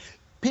Spirit of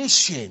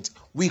patience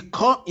will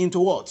come into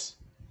what?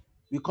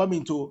 We come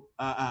into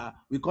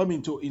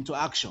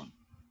action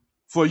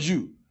for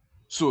you.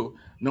 So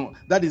no,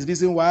 that is the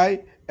reason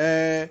why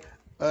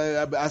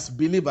as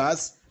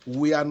believers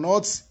we are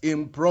not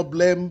in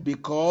problem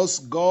because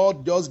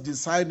God just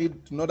decided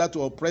in order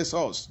to oppress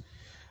us.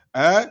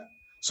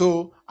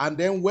 So, and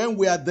then when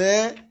we are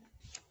there,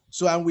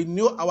 and we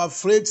know our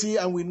frailty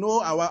and we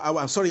know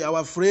our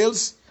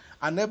frails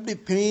and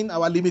everything,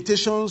 our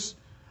limitations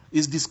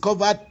is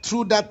discovered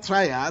through that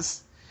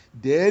trials,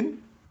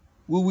 then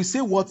we will say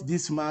what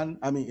this man,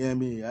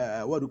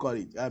 what do you call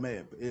it?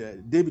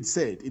 David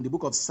said in the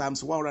book of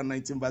Psalms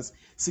 119 verse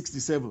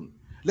 67.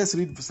 Let's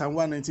read Psalm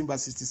 119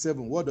 verse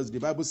 67. What does the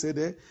Bible say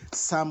there?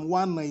 Psalm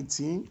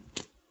 119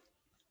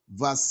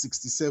 verse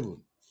 67.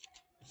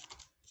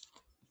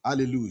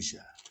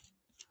 Hallelujah.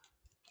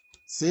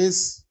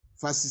 Says,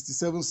 verse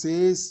 67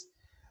 says,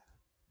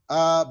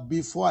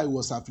 before I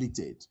was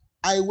afflicted,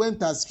 I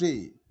went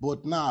astray,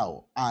 but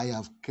now I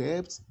have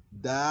kept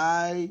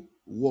thy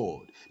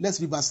word. Let's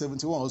read verse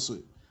 71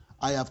 also.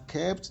 I have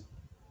kept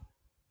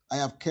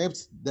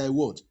thy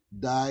word,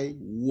 thy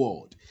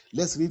word.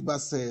 Let's read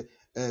verse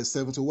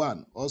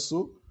 71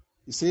 also.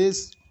 It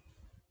says,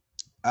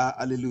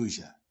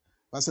 hallelujah.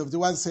 Verse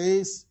 71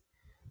 says,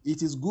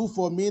 it is good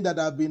for me that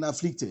I have been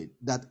afflicted,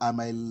 that I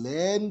might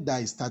learn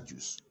thy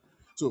statutes.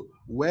 So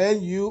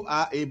when you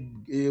are a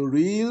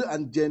real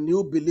and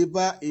genuine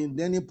believer in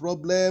any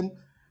problem,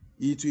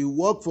 it will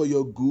work for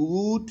your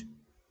good,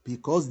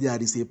 because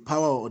there is a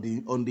power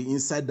on the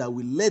inside that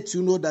will let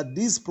you know that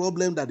this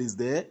problem that is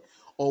there,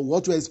 or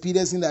what you're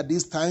experiencing at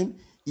this time,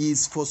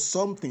 is for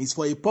something, it's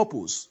for a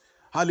purpose.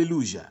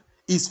 Hallelujah.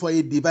 It's for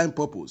a divine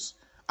purpose.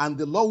 And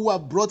the Lord who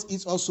have brought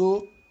it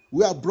also,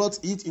 who have brought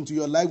it into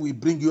your life, will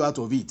bring you out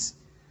of it.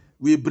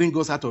 Will bring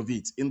us out of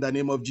it in the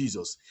name of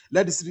Jesus.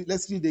 Let's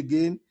read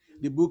again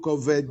the book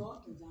of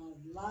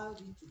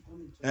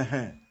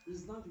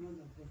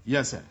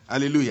Yes, sir.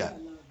 Hallelujah.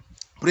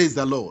 Praise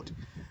the Lord.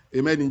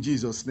 Amen in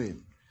Jesus'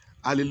 name.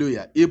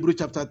 Hallelujah. Hebrew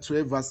chapter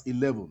 12 verse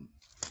 11.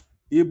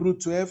 Hebrew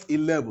 12,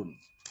 11.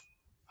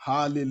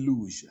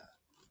 Hallelujah.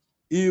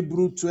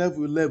 Hebrew 12,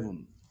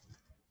 11.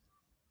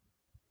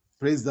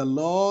 Praise the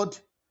Lord.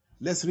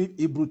 Let's read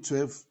Hebrew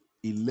 12,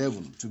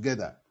 11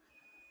 together.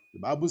 The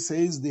Bible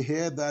says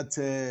here that,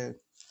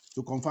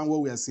 to confirm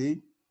what we are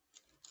saying,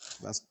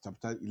 that's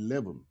chapter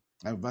 11.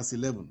 And verse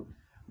 11.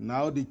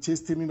 Now the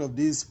chastening of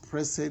this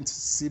present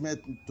seemeth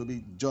to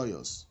be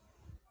joyous.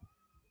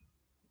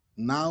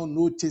 Now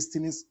no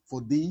chastenings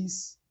for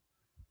these,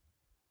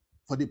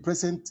 for the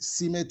present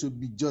seemeth to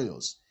be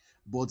joyous,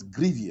 but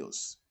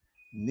grievous.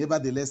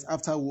 Nevertheless,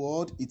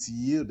 afterward it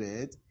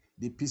yielded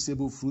the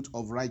peaceable fruit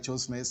of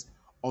righteousness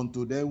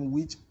unto them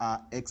which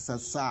are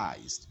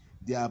exercised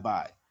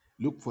thereby.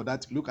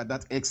 Look at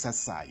that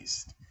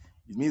exercised.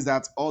 It means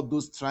that all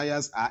those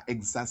trials are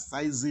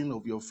exercising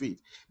of your faith,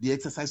 the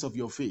exercise of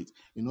your faith,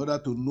 in order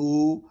to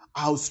know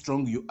how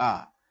strong you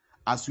are.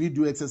 As we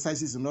do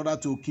exercises in order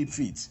to keep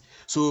fit.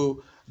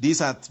 So these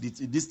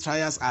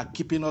trials are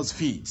keeping us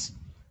fit,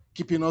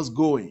 keeping us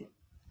going,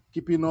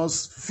 keeping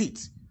us fit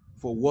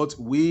for what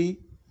we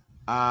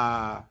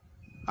are,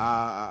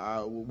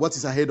 what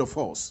is ahead of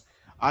us.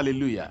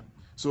 Hallelujah.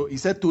 So he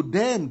said, to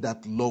them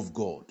that love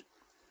God,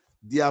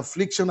 the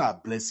affliction are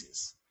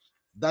blessings.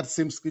 That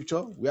same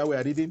scripture where we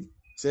are reading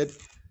said,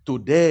 to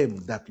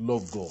them that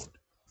love God.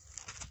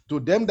 To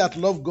them that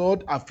love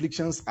God,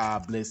 afflictions are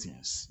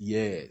blessings.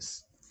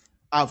 Yes.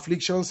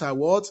 Afflictions are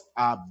what?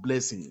 Are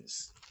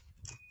blessings.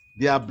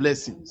 They are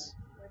blessings.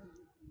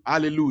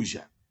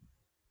 Hallelujah.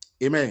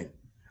 Amen.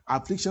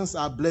 Afflictions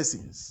are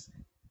blessings.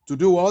 To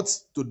do what?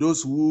 To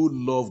those who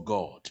love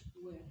God.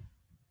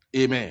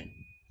 Amen.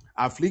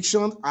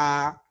 Afflictions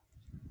are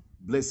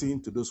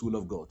blessings to those who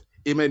love God.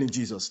 Amen in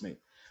Jesus' name.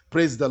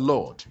 Praise the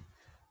Lord.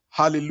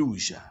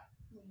 Hallelujah.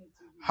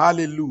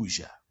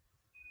 Hallelujah.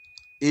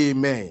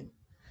 Amen.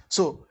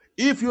 So,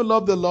 if you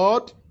love the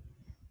Lord,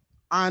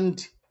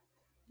 and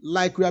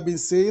like we have been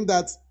saying,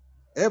 that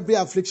every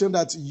affliction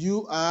that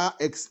you are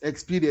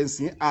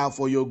experiencing are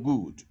for your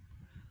good,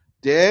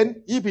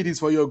 then if it is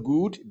for your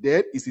good,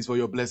 then it is for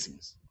your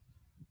blessings.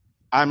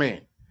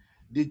 Amen.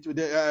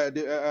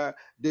 The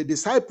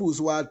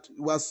disciples were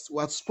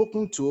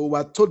spoken to,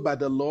 were told by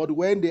the Lord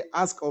when they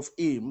asked of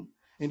him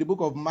in the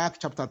book of Mark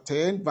chapter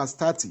 10 verse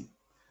 30.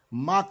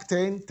 Mark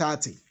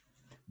 10:30.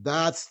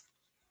 That,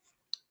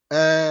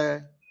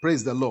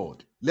 praise the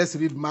Lord. Let's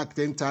read Mark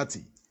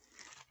 10:30.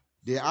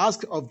 They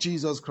asked of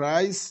Jesus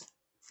Christ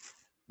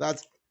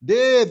that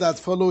they that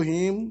follow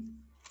him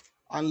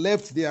and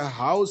left their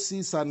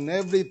houses and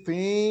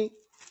everything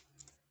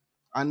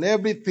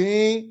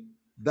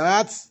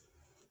that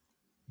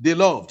they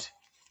loved,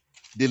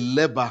 they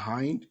left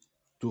behind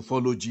to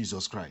follow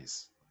Jesus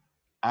Christ.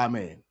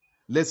 Amen.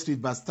 Let's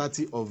read verse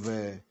 30 of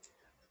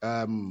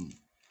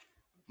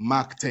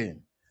Mark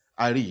 10.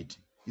 I read.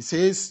 It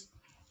says,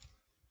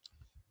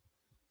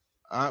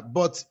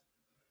 but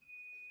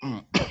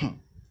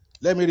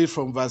let me read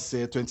from verse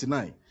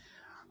 29.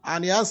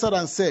 And he answered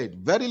and said,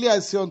 verily I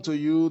say unto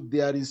you,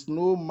 there is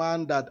no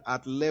man that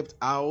hath left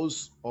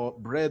house, or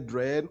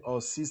brethren,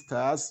 or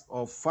sisters,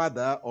 or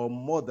father, or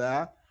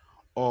mother,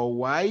 or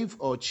wife,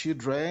 or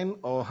children,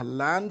 or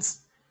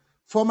lands,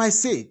 for my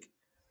sake,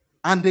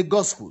 and the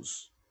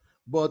gospels,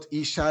 but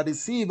he shall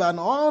receive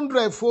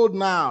 100-fold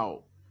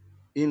now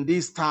in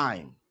this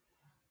time,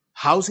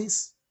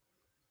 houses,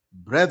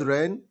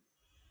 brethren,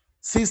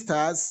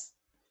 sisters,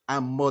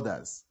 and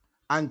mothers,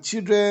 and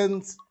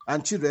children,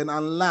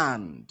 and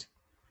land,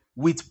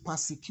 with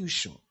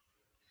persecution.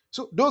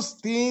 So those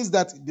things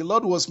that the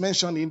Lord was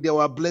mentioning, they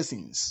were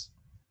blessings.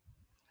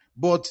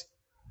 But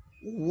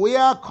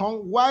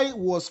why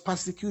was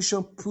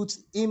persecution put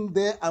in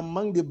there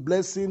among the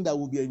blessing that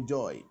will be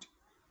enjoyed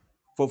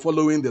for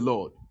following the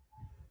Lord?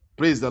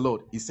 Praise the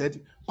Lord. He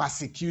said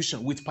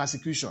persecution, with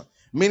persecution.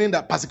 Meaning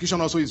that persecution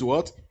also is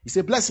what? It's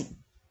a blessing.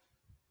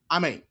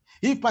 Amen.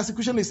 If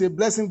persecution is a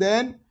blessing,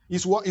 then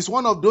it's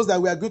one of those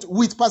that we are going to,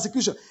 with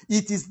persecution.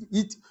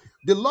 The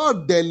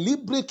Lord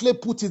deliberately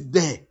put it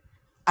there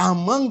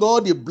among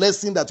all the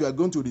blessing that we are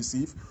going to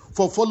receive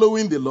for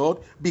following the Lord,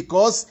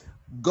 because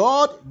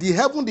God, the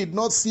heaven did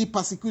not see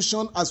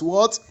persecution as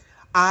what?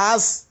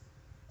 As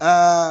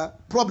a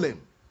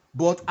problem,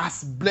 but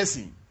as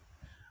blessing.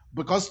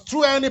 Because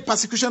through any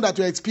persecution that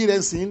you're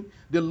experiencing,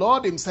 the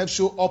Lord himself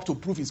show up to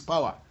prove his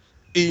power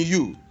in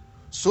you,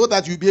 so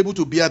that you'll be able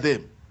to bear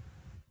them.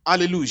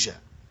 Hallelujah.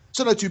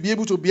 So that you'll be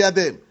able to bear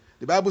them.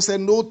 The Bible said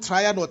no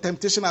trial or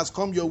temptation has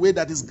come your way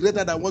that is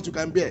greater than what you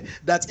can bear.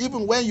 That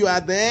even when you are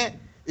there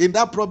in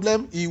that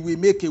problem, he will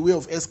make a way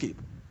of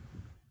escape.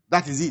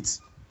 That is it.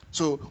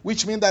 So,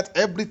 which means that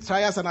every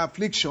trials and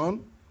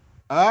affliction,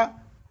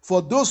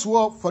 for those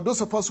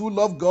of us who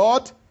love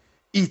God,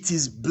 it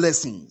is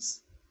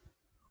blessings.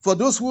 For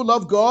those who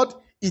love God,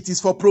 it is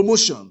for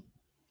promotion.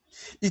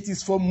 It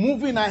is for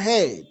moving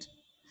ahead.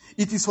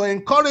 It is for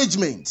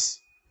encouragement.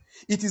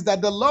 It is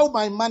that the Lord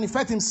might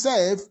manifest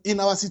himself in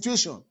our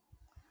situation.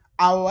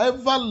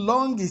 However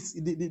long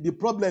the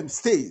problem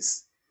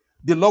stays,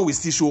 the Lord will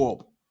still show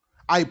up.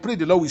 I pray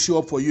the Lord will show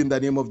up for you in the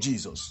name of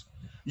Jesus.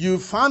 You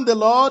found the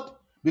Lord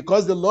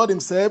because the Lord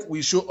himself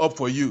will show up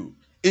for you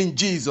in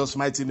Jesus'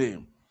 mighty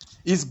name.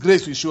 His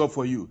grace will show up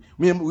for you.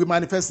 We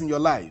manifest in your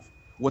life,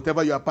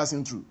 whatever you are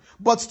passing through.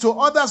 But to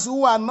others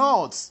who are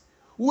not,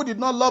 who did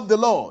not love the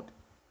Lord,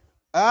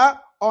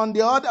 on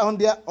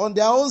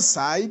their own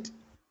side,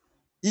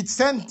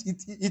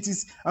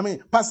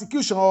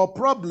 Persecution or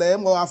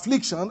problem or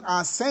affliction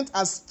are sent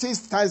as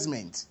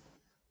chastisement.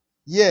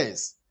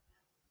 Yes.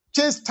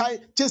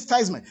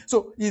 Chastisement.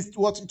 So it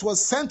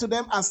was sent to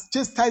them as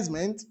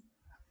chastisement,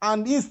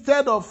 and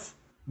instead of,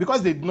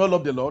 because they did not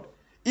love the Lord,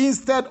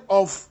 instead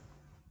of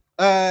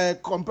and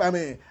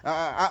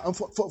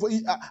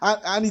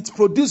it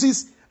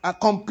produces a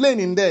complaint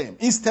in them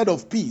instead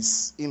of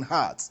peace in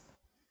heart.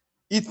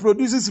 It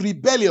produces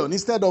rebellion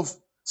instead of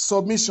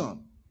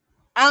submission,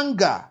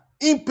 anger,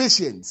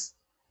 impatience,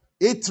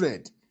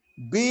 hatred,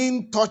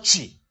 being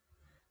touchy.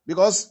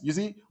 Because you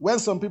see, when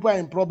some people are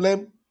in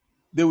problem,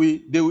 they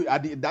will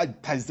at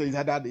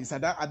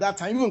that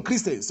time, even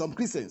Christians, some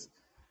Christians,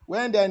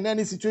 when they're in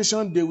any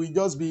situation, they will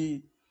just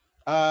be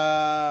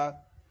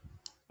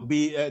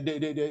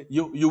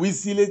you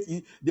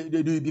easily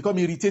they become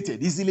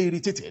easily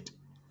irritated.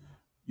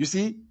 You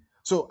see,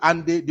 so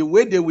and the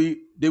way they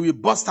will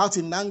burst out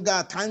in anger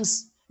at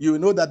times, you will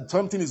know that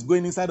something is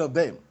going inside of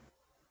them.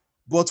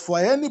 But for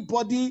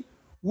anybody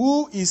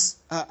who is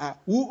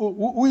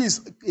who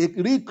is a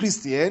real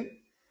Christian,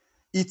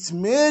 it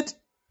made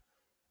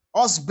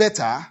us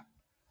better.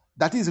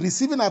 That is,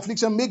 receiving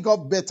affliction make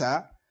God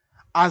better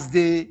as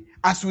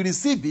we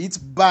receive it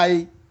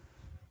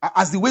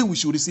as the way we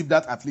should receive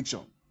that affliction.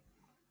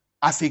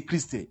 As a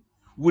Christian,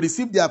 we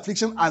receive the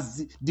affliction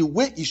as the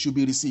way it should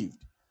be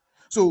received.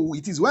 So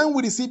it is when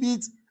we receive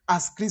it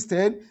as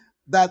Christian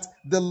that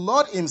the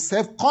Lord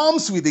himself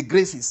comes with the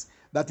graces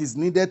that is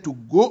needed to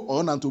go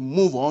on and to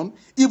move on,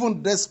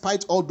 even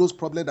despite all those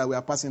problems that we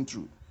are passing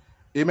through.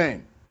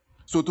 Amen.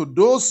 So to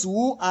those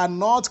who are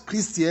not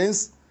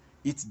Christians,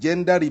 it's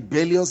gender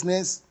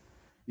rebelliousness.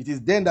 It is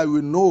then that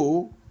we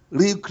know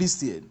real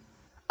Christian.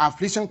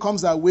 Affliction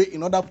comes our way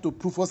in order to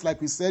prove us,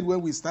 like we said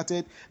when we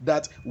started,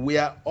 that we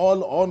are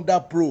all under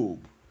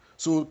probe.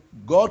 So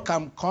God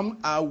can come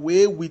our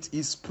way with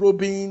his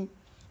probing,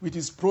 what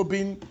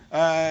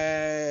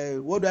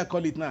do I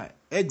call it now?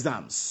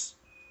 Exams.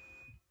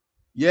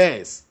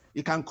 Yes.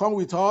 He can come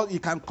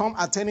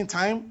at any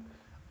time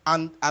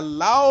and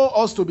allow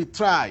us to be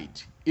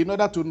tried in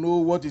order to know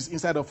what is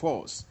inside of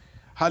us.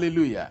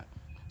 Hallelujah.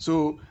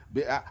 So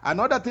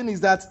another thing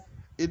is that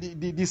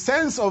the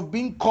sense of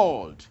being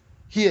called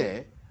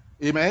here,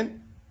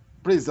 amen,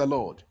 praise the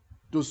Lord.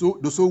 Those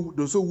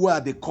who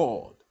are the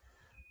called,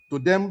 to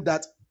them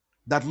that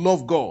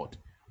love God.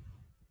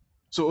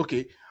 So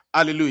okay,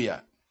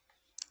 hallelujah.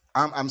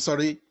 I'm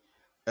sorry,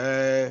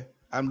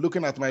 I'm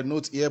looking at my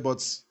notes here,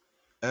 but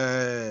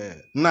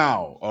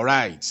now, all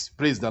right,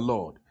 praise the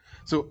Lord.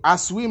 So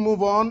as we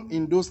move on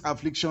in those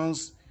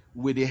afflictions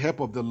with the help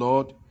of the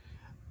Lord,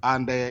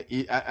 and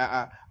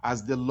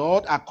as the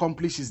Lord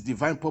accomplishes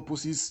divine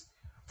purposes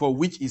for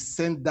which he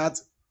sent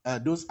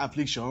those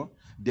afflictions,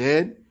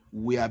 then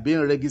we are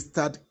being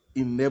registered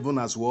in heaven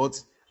as what?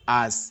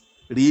 As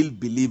real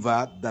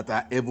believers that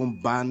are heaven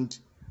bound,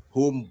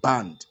 home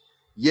bound.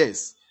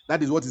 Yes,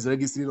 that is what is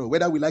registering us,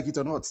 whether we like it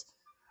or not.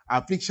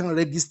 Affliction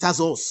registers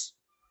us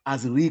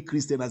as real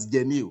Christian, as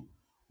genuine,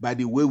 by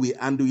the way we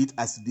handle it,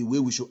 as the way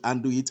we should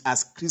handle it,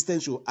 as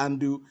Christians should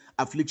handle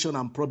affliction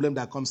and problem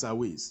that comes our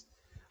ways.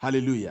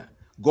 Hallelujah.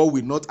 God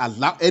will not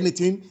allow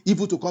anything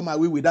evil to come our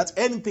way without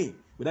anything,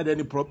 without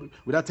any problem,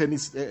 without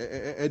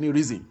any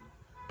reason.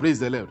 Praise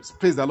the Lord.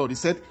 Praise the Lord. He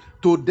said,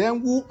 to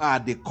them who are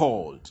the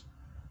called.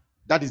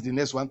 That is the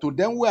next one. To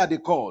them who are the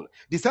called.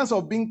 The sense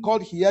of being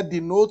called here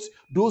denotes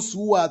those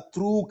who are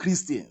true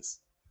Christians.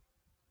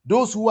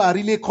 Those who are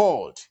really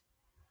called.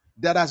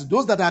 There are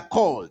those that are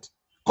called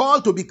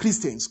to be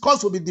Christians,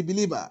 called to be the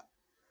believer.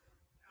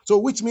 So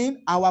which means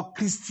our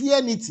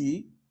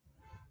Christianity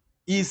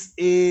is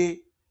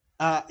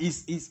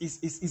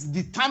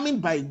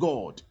determined by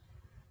God,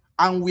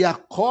 and we are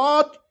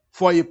called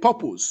for a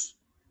purpose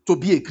to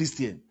be a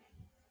Christian,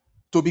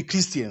 to be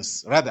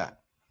Christians rather.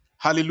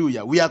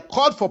 Hallelujah. We are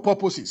called for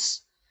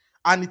purposes,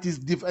 and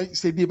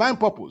it's a divine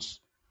purpose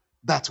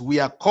that we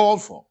are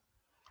called for.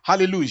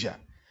 Hallelujah.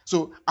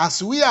 So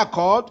as we are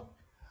called,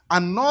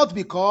 and not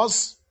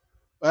because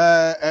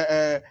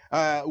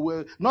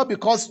not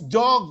because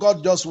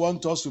God just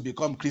wants us to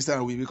become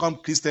Christian, we become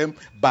Christian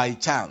by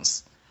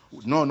chance.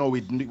 No,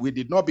 we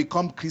did not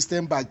become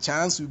Christian by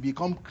chance. We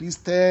become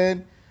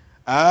Christian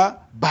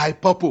by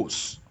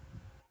purpose.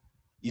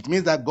 It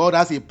means that God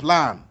has a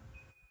plan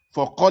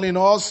for calling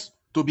us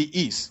to be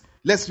his.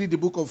 Let's read the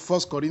book of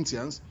 1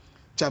 Corinthians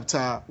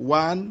chapter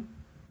 1.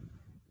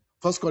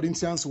 1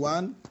 Corinthians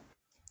 1.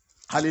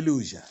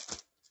 Hallelujah.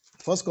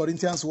 1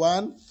 Corinthians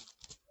 1.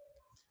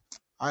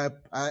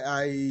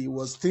 I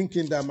was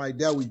thinking that my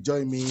dad will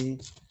join me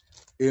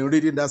in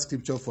reading that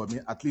scripture for me,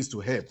 at least to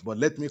help. But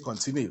let me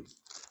continue.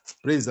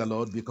 Praise the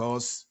Lord,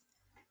 because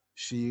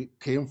she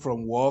came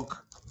from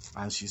work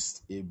and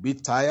she's a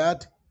bit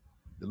tired.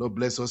 The Lord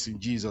bless us in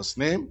Jesus'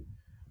 name.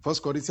 1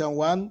 Corinthians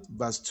 1,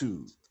 verse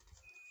 2.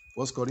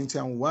 1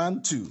 Corinthians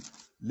 1, 2.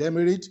 Let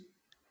me read.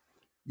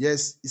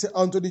 Yes, it said,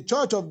 unto the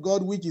church of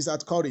God which is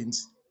at Corinth,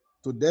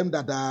 to them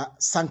that are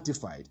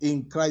sanctified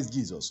in Christ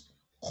Jesus,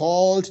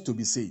 called to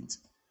be saints.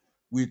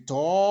 with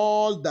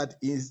all that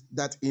is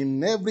that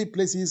in every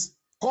places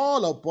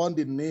call upon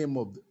the name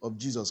of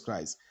Jesus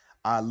Christ,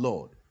 our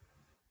Lord,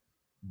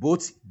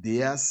 both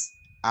theirs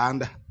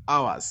and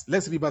ours.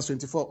 Let's read verse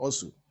 24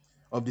 also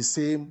of the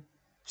same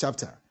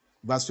chapter.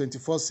 Verse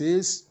 24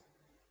 says,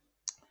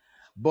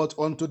 but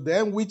unto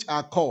them which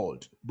are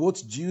called,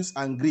 both Jews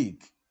and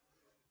Greeks,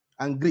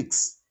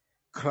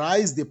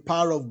 Christ the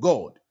power of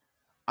God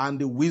and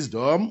the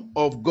wisdom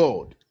of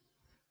God.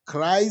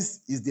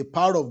 Christ is the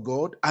power of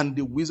God and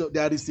the wisdom.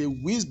 There is a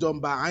wisdom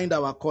behind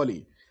our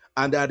calling,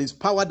 and there is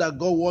power that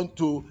God wants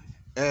to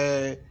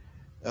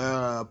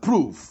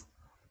prove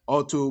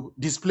or to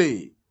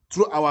display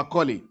through our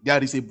calling.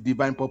 There is a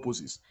divine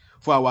purposes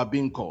for our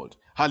being called.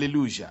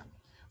 Hallelujah.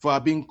 For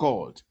our being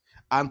called.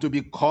 And to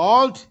be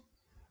called,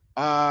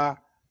 it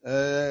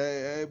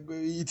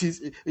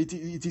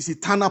is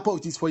eternal.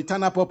 It is for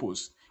eternal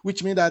purpose,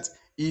 which means that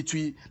it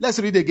will. Let's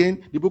read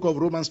again the book of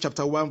Romans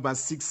chapter 1 verse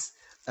 6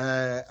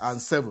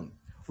 and 7.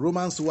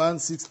 Romans 1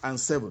 6 and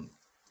 7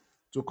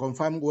 to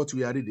confirm what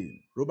we are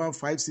reading. Romans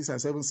 5 6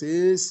 and 7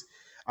 says,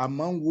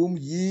 among whom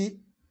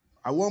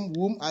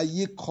are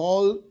ye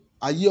called?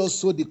 Are ye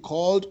also the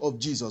called of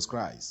Jesus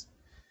Christ?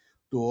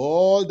 To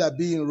all that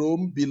be in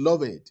Rome,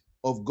 beloved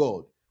of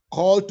God,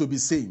 called to be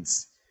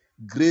saints,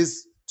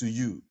 grace to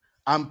you,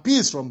 and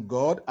peace from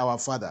God our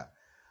Father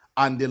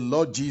and the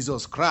Lord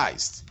Jesus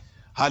Christ.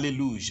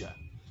 Hallelujah.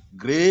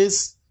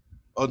 Grace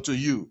unto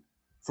you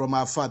from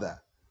our Father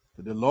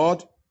to the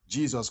Lord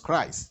Jesus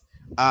Christ.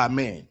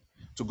 Amen.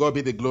 To God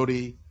be the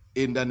glory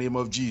in the name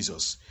of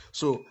Jesus.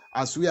 So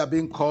as we are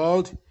being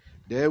called,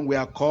 then we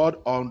are called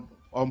on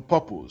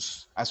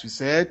purpose. As we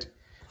said,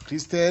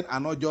 Christians are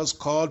not just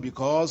called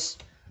because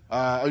we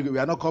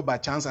are not called by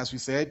chance, as we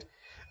said.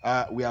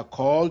 We are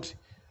called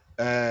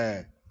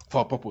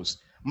for purpose.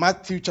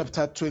 Matthew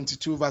chapter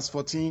 22 verse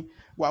 14.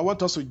 Well, I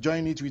want us to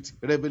join it with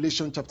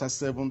Revelation chapter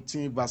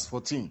 17 verse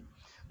 14.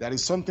 There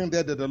is something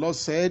there that the Lord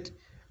said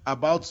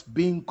about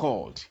being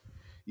called.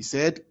 He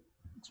said,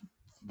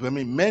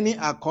 many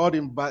are called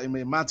in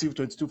Matthew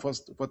 22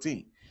 verse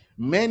 14.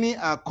 Many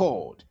are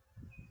called,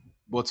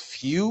 but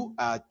few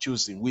are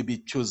chosen, will be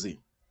chosen.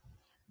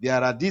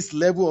 There are this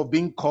level of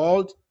being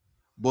called,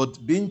 but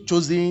being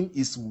chosen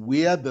is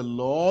where the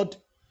Lord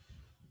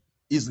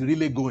is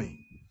really going.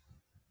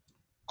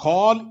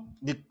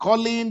 The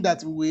calling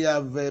that we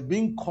have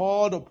been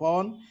called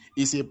upon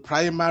is a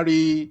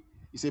primary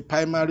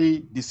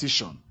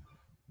decision.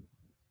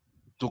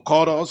 To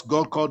call us,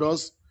 God called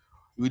us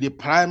with a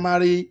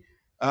primary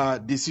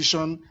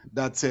decision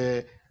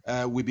that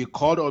will be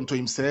called unto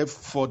himself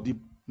for the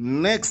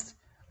next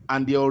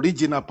and the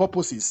original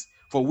purposes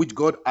for which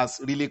God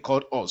has really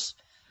called us.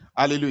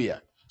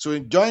 Hallelujah. So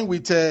join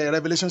with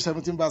Revelation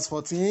 17 verse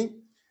 14.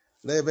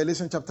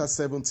 Revelation chapter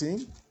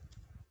 17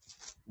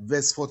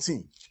 verse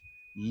 14.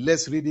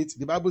 Let's read it.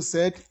 The Bible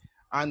said,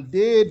 and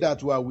they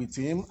that were with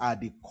him are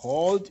the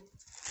called,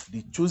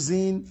 the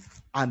chosen,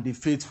 and the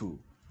faithful.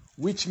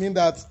 Which means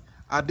that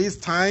at this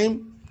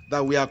time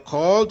that we are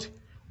called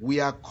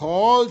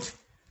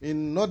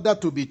in order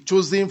to be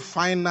chosen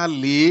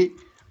finally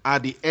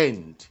at the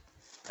end.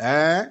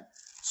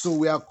 So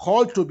we are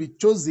called to be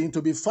chosen,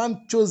 to be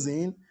found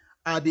chosen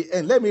at the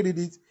end. Let me read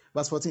it.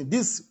 Verse 14.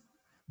 This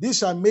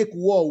shall make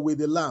war with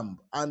the Lamb,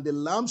 and the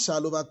Lamb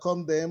shall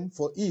overcome them,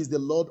 for he is the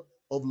Lord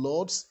of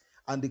lords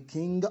and the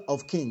King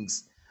of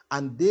kings.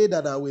 And they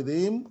that are with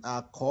him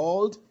are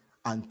called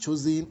and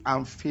chosen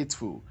and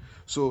faithful.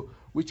 So,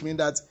 which means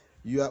that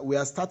we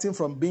are starting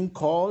from being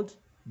called,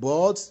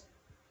 but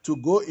to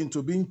go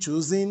into being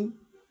chosen,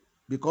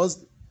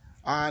 because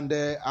and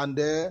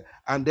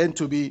then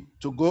to be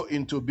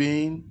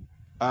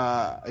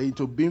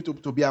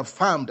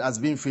affirmed as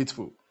being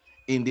faithful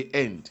in the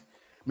end.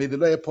 May the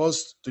Lord help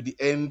us to the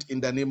end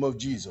in the name of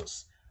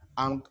Jesus,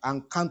 and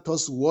count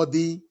us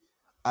worthy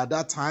at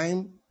that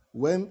time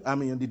when,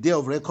 on the day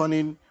of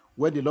reckoning,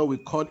 when the Lord will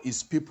call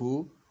his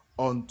people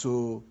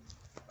unto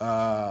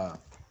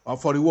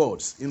for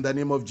rewards in the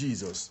name of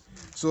Jesus.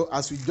 So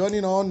as we journey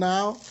on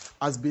now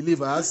as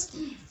believers,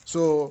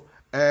 so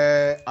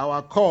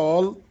our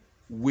call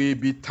will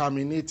be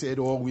terminated,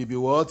 or will be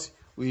what?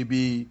 Will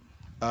be,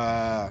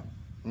 I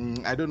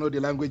don't know the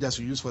language as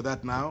we use for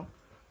that now,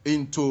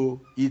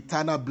 into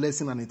eternal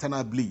blessing and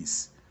eternal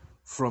bliss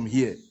from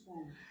here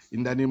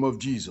in the name of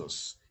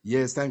Jesus.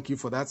 Yes, thank you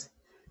for that.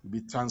 Be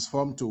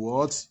transformed to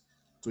what?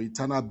 To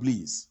eternal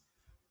bliss.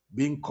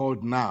 Being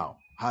called now.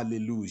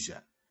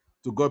 Hallelujah.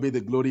 To God be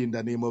the glory in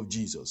the name of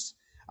Jesus.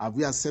 Have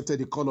you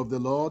accepted the call of the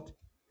Lord?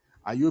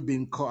 Have you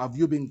been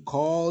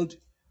called?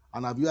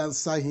 And have you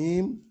answered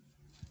him?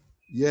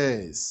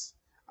 Yes.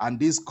 And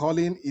this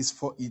calling is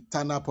for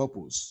eternal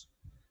purpose.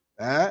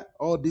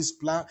 All this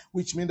plan,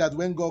 which means that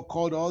when God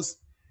called us,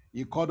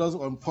 he called us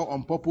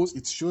on purpose.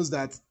 It shows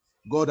that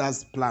God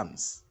has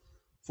plans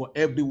for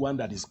everyone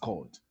that is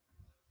called.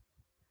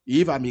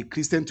 If I'm a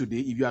Christian today,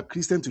 if you are a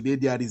Christian today,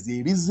 there is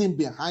a reason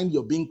behind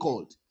your being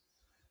called.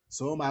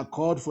 Some are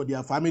called for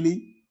their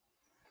family.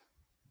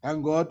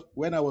 Thank God,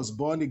 when I was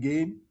born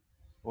again,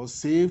 or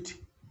saved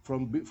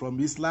from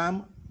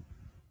Islam,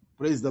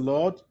 Praise the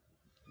Lord.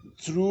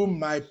 Through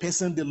my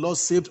person, the Lord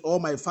saved all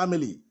my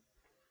family,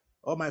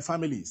 all my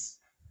families.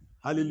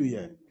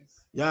 Hallelujah.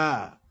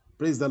 Yeah.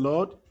 Praise the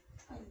Lord.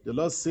 The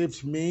Lord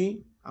saved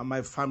me and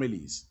my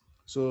families.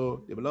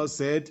 So the Lord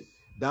said,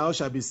 "Thou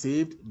shalt be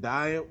saved,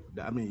 thou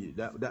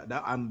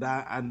and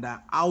thy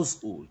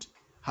household."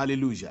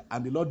 Hallelujah.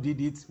 And the Lord did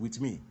it with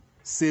me,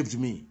 saved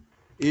me.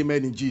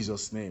 Amen in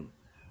Jesus' name.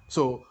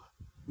 So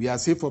we are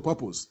saved for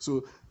purpose.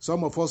 So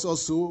some of us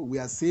also, we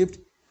are saved.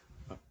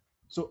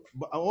 So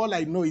but all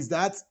I know is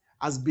that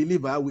as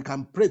believer, we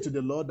can pray to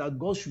the Lord that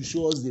God should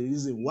show us the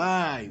reason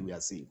why we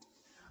are saved.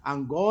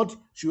 And God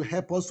should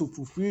help us to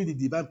fulfill the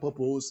divine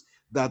purpose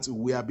that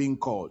we are being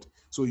called.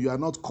 So you are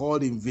not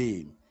called in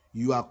vain.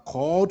 You are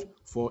called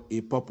for a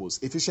purpose.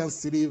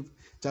 Ephesians 3,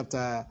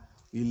 chapter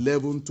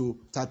 11 to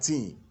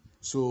 13.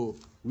 So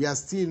we are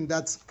still in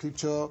that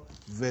scripture,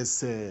 verse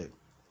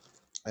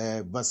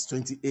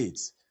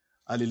 28.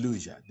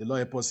 Hallelujah. The Lord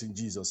help us in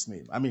Jesus'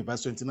 name.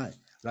 Verse 29,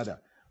 rather.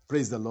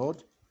 Praise the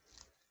Lord.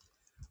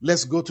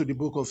 Let's go to the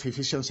book of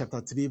Ephesians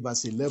chapter 3,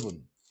 verse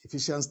 11.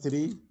 Ephesians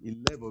 3,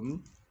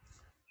 11.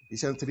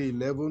 Ephesians 3,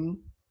 11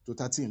 to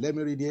 13. Let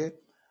me read here.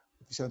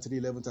 Ephesians 3,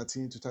 11,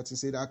 13 to 13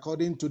 said,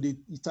 according to the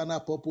eternal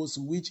purpose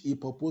which he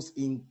purposed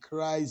in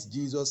Christ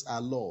Jesus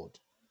our Lord.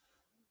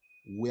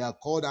 We are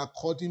called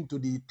according to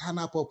the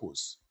eternal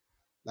purpose.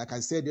 Like I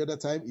said the other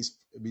time,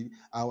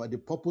 our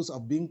purpose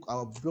of being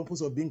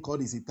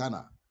called is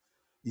eternal.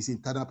 It's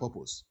eternal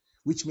purpose.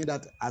 Which means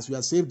that as we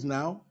are saved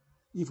now,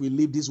 if we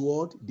leave this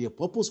world, the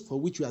purpose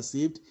for which we are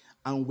saved,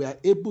 and we are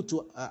able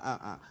to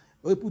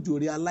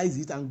realize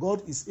it, and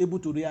God is able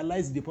to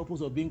realize the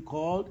purpose of being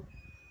called,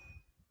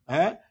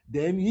 then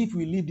if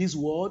we leave this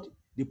world,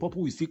 the purpose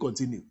will still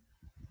continue.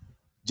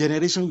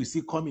 Generation will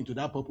still come into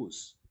that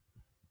purpose.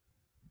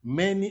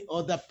 Many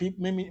other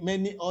people,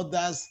 many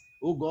others,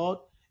 oh God,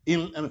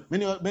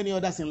 many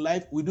others in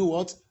life, we do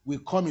what? We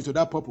come into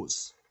that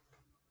purpose.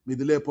 May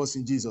the Lord help us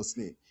in Jesus'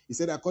 name. He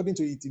said, according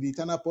to the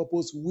eternal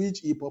purpose which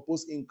he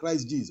purposed in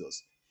Christ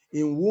Jesus,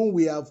 in whom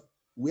we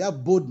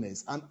have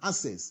boldness and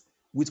access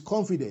with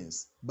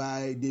confidence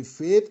by the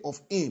faith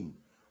of him.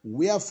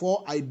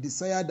 Wherefore I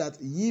desire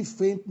that ye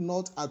faint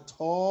not at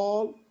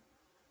all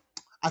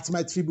at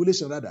my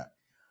tribulation, rather.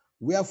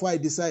 Wherefore I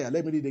desire,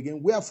 let me read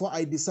again. Wherefore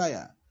I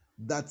desire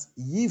that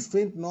ye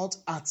faint not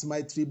at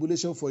my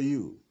tribulations for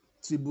you,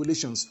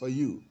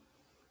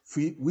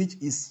 which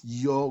is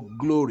your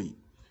glory.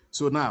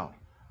 So now,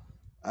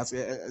 as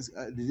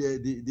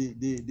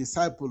the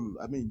disciple,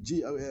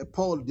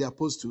 Paul the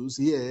apostles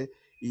here,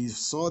 he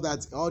saw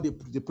that all the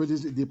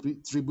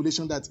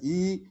tribulation that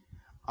he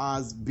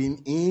has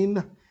been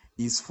in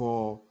is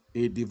for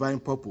a divine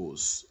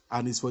purpose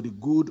and is for the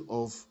good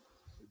of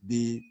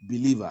the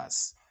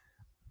believers.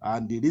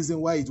 And the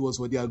reason why it was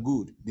for their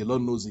good, the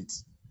Lord knows it.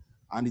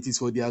 And it is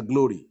for their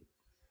glory.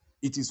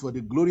 It is for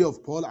the glory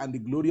of Paul and the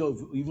glory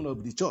of even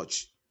of the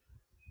church.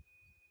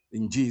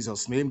 In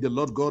Jesus' name, the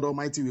Lord God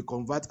Almighty will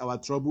convert our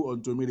trouble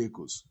unto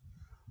miracles.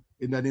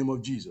 In the name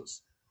of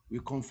Jesus, we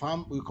convert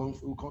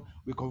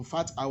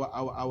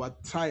our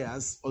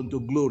trials unto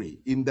glory.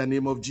 In the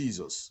name of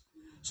Jesus.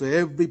 So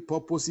every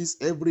purposes,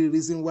 every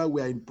reason why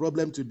we are in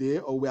problem today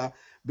or we are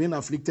being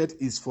afflicted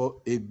is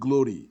for a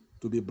glory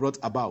to be brought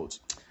about.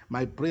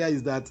 My prayer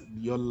is that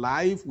your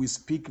life will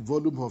speak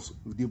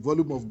the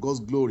volume of God's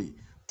glory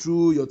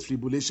through your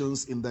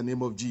tribulations in the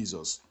name of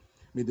Jesus.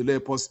 May the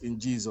Lord help us in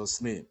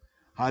Jesus' name.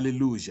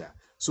 Hallelujah.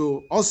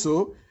 So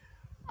also,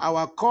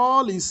 our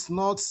call is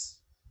not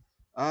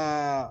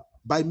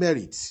by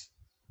merit.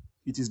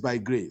 It is by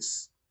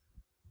grace.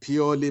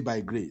 Purely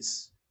by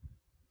grace.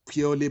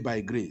 Purely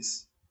by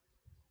grace.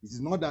 It is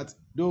not that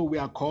though we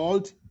are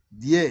called,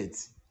 yet,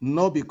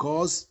 not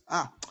because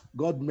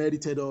God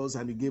merited us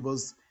and he gave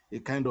us a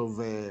kind of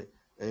a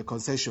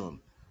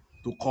concession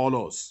to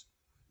call us.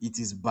 It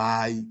is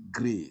by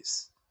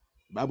grace.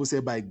 The Bible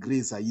says, by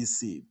grace are ye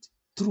saved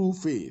through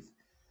faith.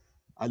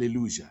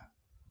 Hallelujah.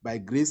 By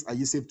grace are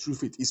ye saved through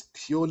faith. It's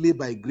purely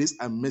by grace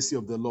and mercy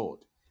of the Lord.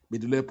 May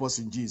the Lord help us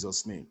in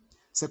Jesus' name.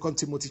 2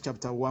 Timothy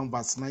chapter 1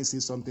 verse 9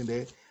 says something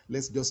there.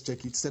 Let's just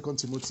check it. 2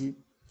 Timothy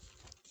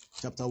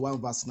chapter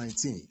 1 verse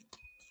 19.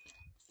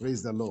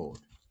 Praise the Lord.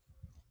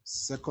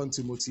 2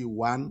 Timothy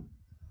 1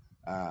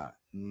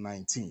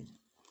 19.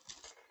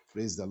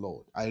 Praise the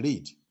Lord. I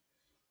read.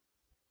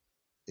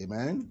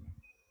 Amen.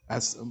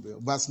 As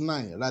verse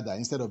 9 rather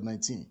instead of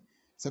 19.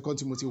 2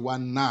 Timothy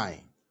 1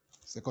 9.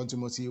 2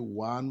 Timothy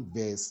 1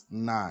 verse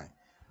 9.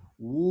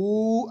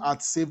 Who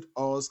hath saved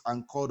us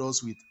and called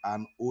us with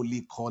an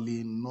holy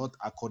calling, not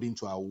according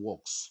to our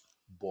works,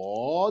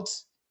 but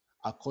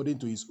according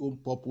to his own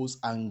purpose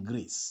and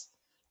grace,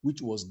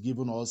 which was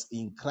given us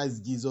in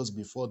Christ Jesus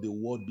before the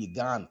world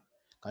began.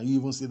 Can you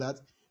even see that?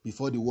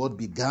 Before the world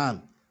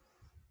began,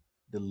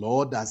 the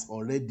Lord has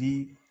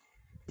already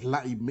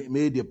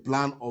made a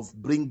plan of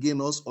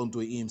bringing us unto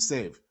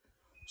himself.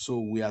 So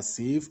we are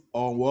saved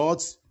on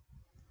what?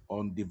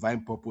 On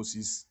divine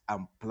purposes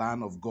and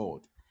plan of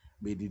God.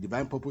 May the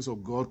divine purpose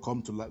of God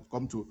come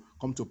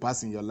to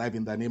pass in your life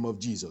in the name of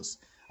Jesus.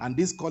 And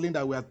this calling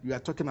that we are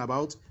talking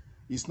about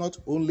is not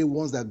only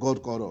ones that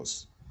God called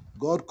us.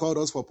 God called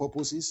us for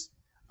purposes.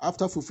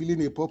 After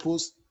fulfilling a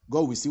purpose,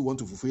 God will still want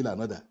to fulfill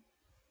another.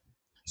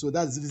 So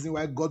that's the reason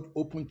why God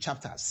opened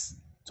chapters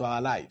to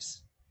our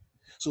lives.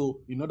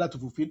 So in order to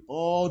fulfill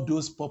all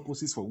those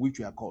purposes for which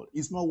we are called,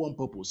 it's not one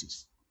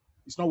purpose.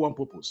 It's not one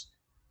purpose.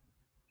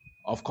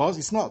 Of course,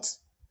 it's not.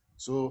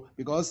 So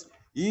because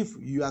if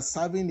you are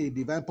serving a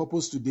divine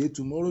purpose today,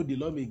 tomorrow the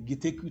Lord may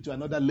take you to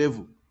another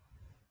level.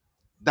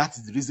 That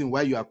is the reason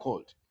why you are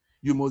called.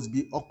 You must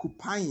be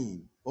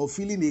occupying or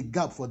filling a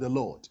gap for the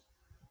Lord.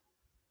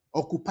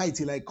 Occupy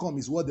till I come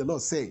is what the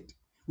Lord said,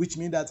 which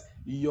means that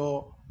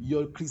your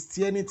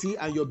Christianity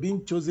and your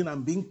being chosen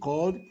and being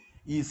called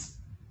is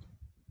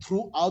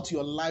throughout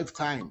your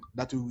lifetime,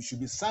 that you should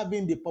be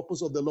serving the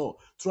purpose of the Lord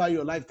throughout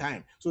your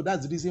lifetime. So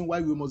that's the reason why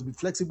we must be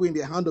flexible in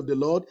the hand of the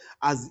Lord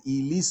as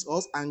He leads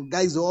us and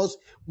guides us.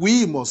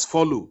 We must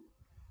follow.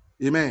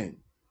 Amen.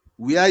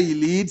 Where He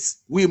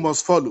leads, we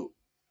must follow.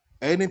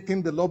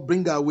 Anything the Lord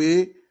bring our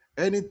way,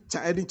 any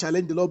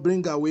challenge the Lord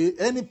bring our way,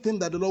 anything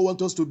that the Lord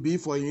wants us to be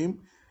for Him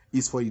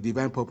is for His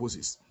divine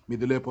purposes. May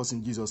the Lord help us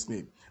in Jesus'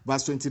 name.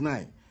 Verse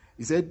 29.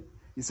 He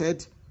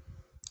said,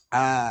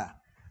 I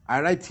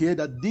write here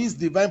that these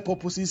divine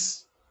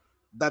purposes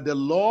that the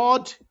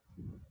Lord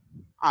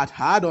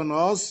had on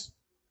us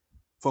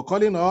for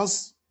calling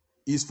us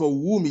is for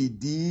whom He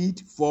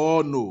did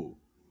foreknow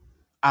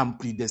and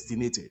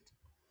predestinated.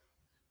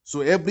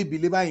 So every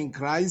believer in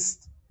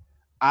Christ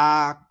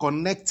are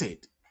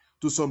connected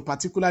to some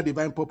particular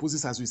divine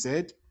purposes, as we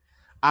said.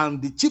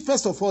 And the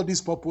chiefest of all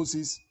these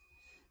purposes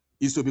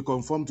is to be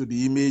conformed to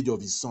the image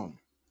of His Son.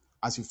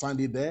 As you find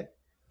it there,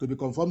 to be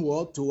conformed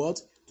to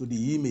what? To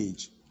the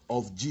image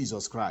of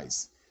Jesus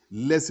Christ.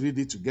 Let's read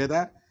it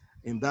together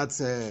in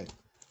that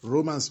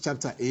Romans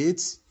chapter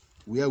 8,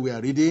 where we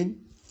are reading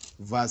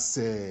verse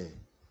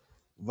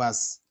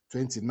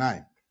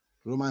 29.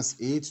 Romans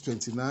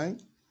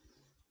 8:29.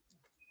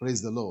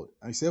 Praise the Lord.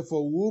 And He said,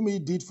 for whom He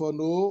did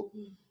foreknow,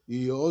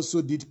 He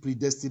also did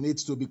predestinate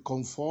to be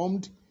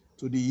conformed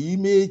to the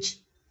image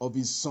of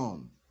His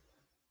Son.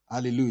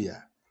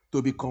 Hallelujah.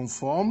 To be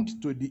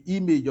conformed to the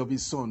image of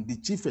His Son. The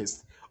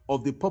chiefest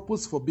of the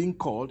purpose for being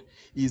called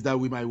is that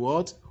we might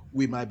what?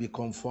 We might be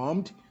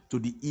conformed to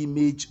the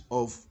image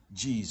of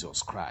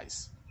Jesus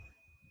Christ.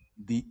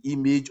 The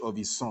image of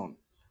His Son.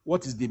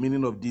 What is the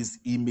meaning of this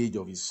image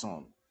of His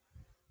Son?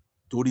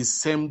 To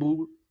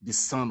resemble the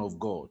Son of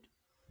God.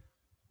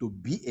 To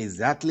be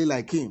exactly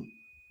like Him.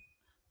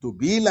 To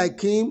be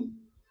like Him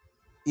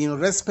in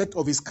respect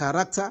of His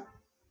character,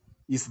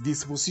 His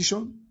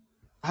disposition.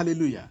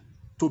 Hallelujah.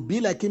 To be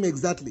like Him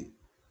exactly.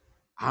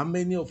 How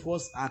many of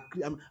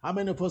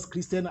us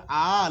Christians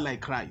are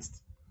like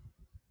Christ?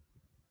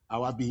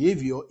 Our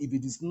behavior, if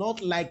it is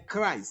not like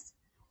Christ,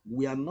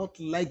 we are not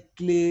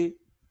likely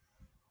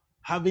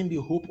having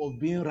the hope of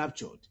being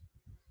raptured.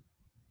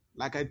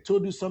 Like I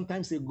told you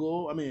sometimes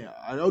ago,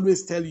 I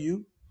always tell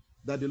you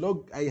that the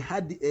Lord, I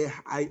heard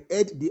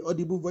the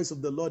audible voice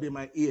of the Lord in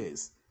my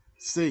ears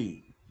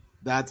saying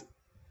that,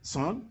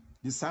 son,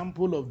 the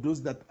sample of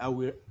those that I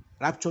will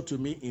rapture to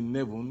me in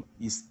heaven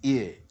is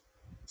here,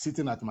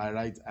 sitting at my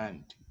right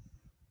hand.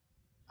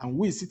 And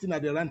we sitting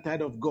at the right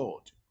hand of God.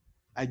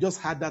 I just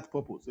had that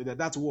purpose,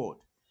 that word.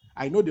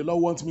 I know the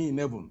Lord wants me in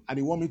heaven, and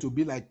He wants me to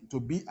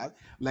be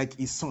like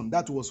His Son.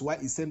 That was why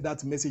He sent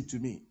that message to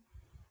me.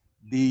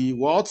 The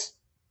what?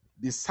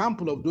 The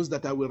sample of those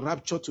that I will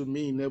rapture to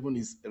me in heaven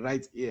is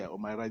right here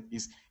on my right,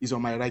 is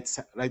on my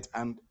right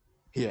hand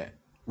here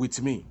with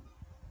me.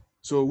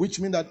 So which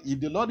means that if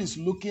the Lord is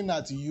looking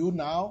at you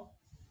now,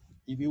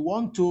 if He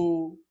want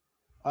to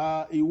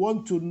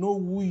know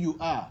who you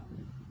are,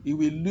 He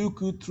will look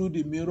you through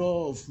the mirror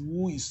of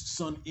who His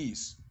Son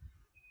is.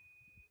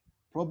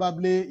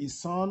 Probably His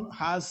Son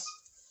has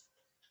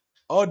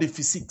all the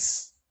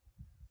physics,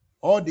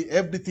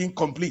 everything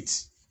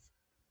complete.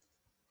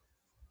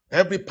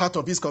 Every part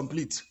of it is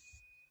complete.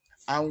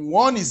 And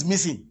one is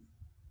missing.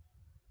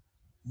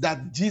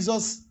 That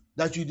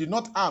you did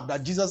not have,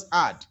 that Jesus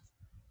had.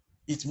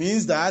 It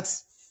means that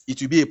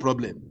it will be a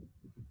problem.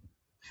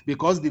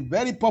 Because the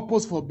very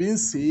purpose for being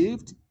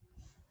saved,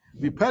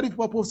 the very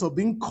purpose of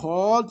being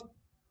called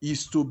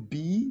is to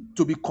be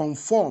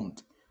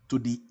conformed to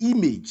the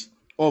image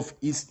of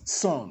His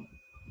Son.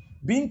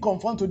 Being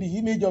conformed to the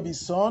image of His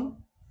Son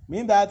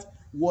means that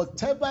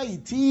whatever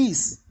it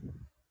is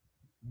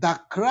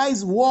that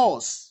Christ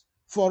was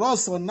for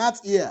us on that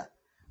here,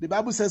 the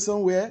Bible says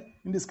somewhere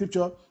in the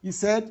scripture, He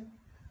said,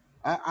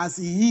 as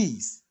He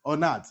is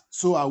on earth,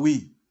 so are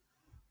we.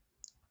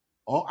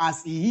 Or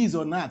as He is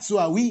on earth, so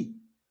are we.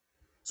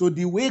 So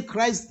the way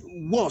Christ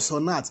was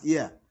on earth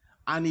here,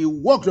 and He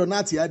walked on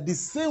earth here, the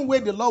same way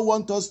the Lord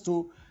wants us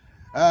to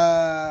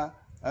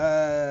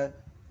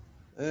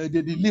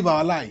live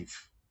our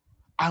life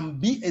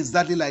and be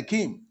exactly like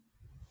Him.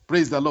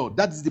 Praise the Lord.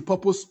 That is the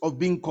purpose of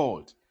being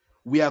called.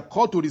 We are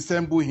called to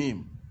resemble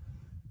Him,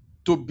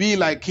 to be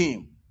like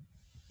Him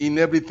in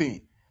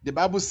everything. The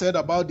Bible said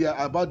about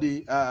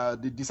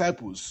the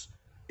disciples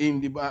in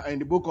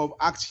the book of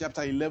Acts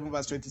chapter 11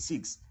 verse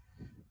 26.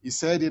 He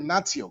said in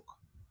Antioch,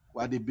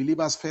 where the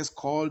believers first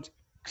called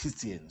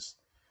Christians.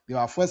 They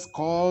were first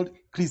called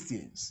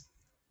Christians.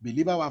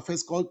 Believers were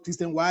first called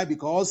Christian. Why?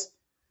 Because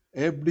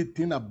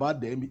everything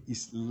about them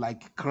is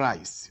like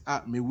Christ.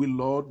 May we,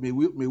 Lord, may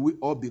we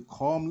all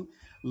become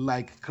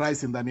like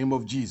Christ in the name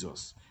of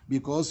Jesus.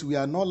 Because we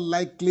are not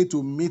likely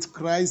to meet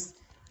Christ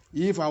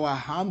if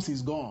our arms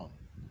is gone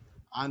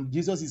and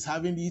Jesus is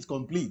having it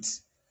complete.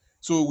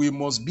 So we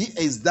must be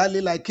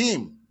exactly like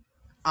him.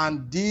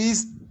 And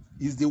this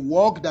is the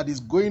work that is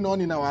going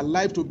on in our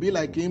life to be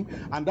like him.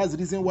 And that's the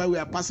reason why we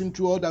are passing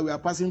through all that we are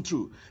passing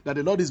through. That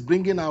the Lord is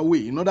bringing our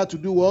way. In order to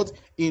do what?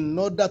 In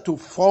order to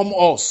form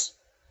us.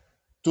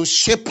 To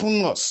shape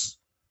us.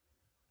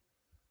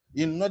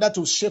 In order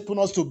to shape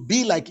us to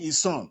be like his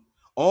son.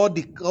 What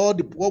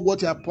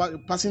you are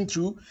passing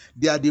through,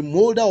 they are the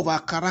molder of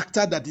our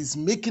character that is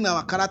making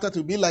our character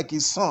to be like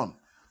his son.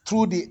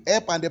 Through the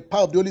help and the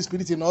power of the Holy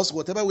Spirit in us,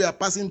 whatever we are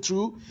passing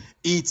through,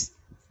 it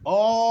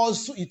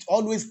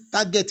always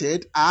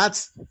targeted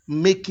at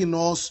making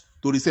us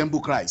to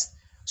resemble Christ.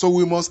 So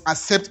we must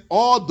accept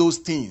all those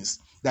things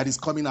that is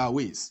coming our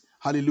ways.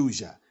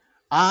 Hallelujah.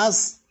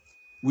 As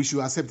we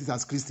should accept it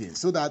as Christians,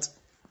 so that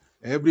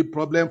every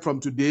problem from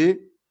today,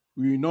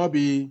 we will not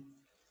be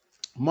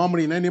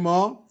murmuring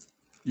anymore.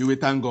 You will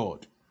thank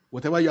God.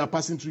 Whatever you are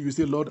passing through, you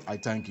say, Lord, I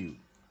thank you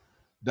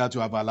that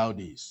you have allowed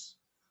this.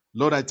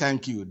 Lord, I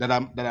thank you that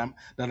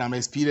I'm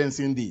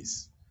experiencing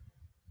this,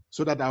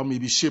 so that I may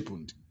be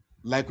shaped.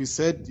 Like we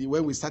said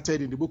when we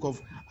started in the book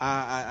of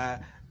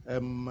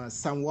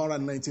Psalm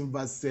 119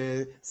 verse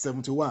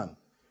 71,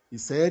 he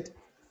said,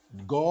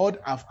 God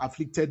have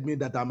afflicted me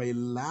that I may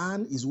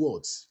learn his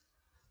words,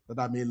 that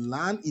I may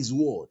learn his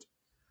word,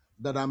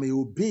 that I may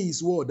obey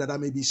his word, that I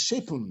may be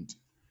shaped,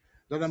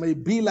 that I may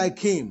be like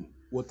him.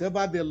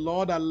 Whatever the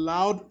Lord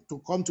allowed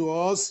to come to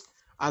us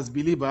as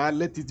believer,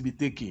 let it be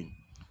taken,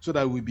 so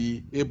that we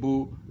be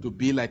able to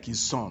be like his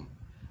son.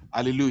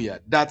 Hallelujah.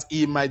 That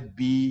he might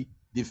be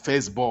the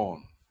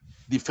firstborn.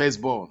 The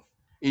firstborn.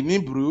 In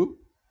Hebrew,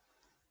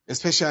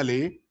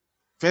 especially,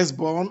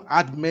 firstborn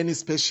had many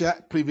special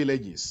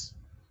privileges.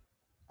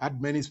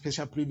 Had many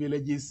special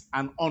privileges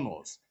and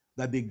honors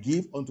that they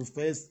give unto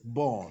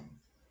firstborn.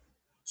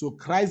 So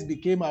Christ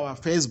became our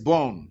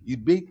firstborn. He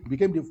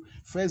became the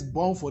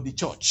firstborn for the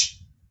church.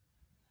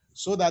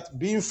 So that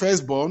being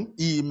firstborn,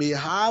 he may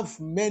have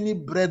many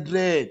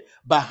brethren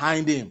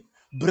behind him.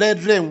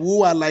 Brethren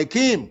who are like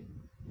him.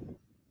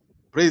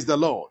 Praise the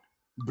Lord.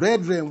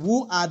 Brethren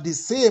who are the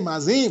same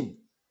as him.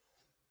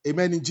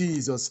 Amen in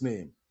Jesus'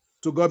 name.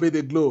 To God be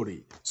the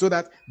glory. So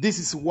that this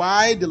is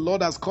why the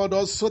Lord has called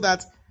us, so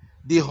that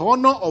the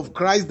honor of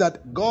Christ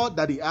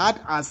that he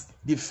had as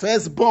the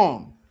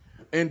firstborn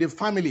in the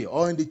family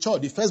or in the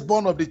church, the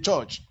firstborn of the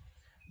church,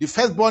 the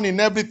firstborn in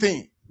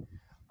everything,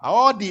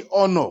 all the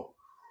honor,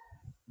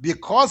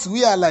 because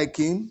we are like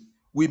him,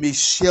 we may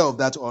share of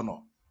that honor.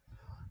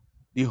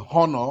 The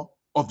honor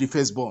of the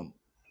firstborn.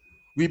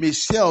 We may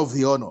share of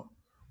the honor.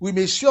 We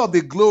may share of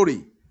the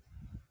glory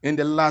in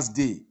the last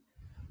day,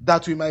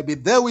 that we might be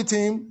there with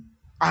him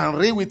and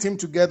reign with him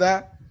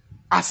together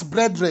as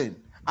brethren,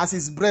 as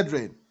his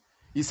brethren.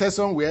 He said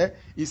somewhere,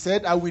 he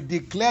said, I will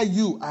declare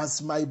you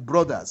as my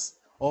brothers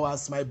or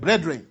as my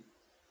brethren.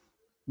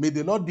 May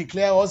the Lord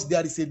declare us.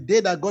 There is a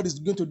day that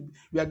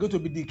we are going to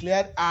be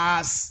declared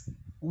as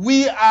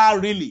we are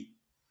really.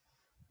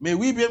 May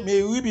we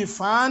be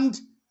found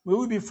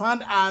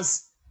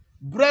as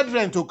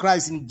brethren to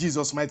Christ in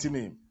Jesus' mighty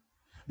name.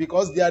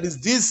 Because there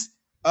is this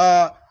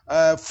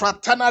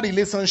fraternal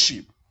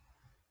relationship,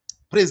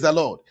 praise the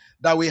Lord,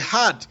 that we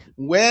had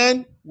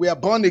when we are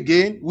born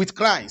again with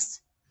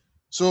Christ.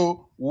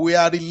 So we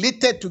are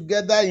related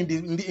together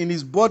in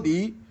his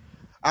body,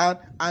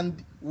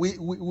 and we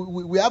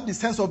have the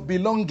sense of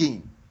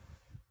belonging.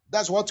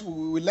 That's what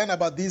we learn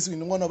about this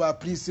in one of our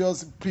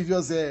previous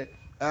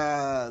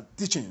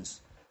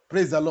teachings.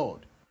 Praise the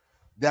Lord.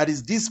 There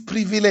is this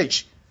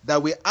privilege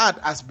that we had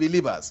as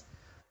believers,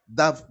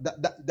 that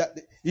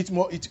it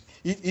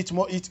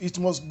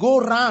must go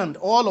round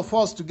all of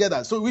us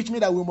together. So which means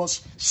that we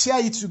must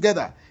share it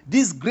together.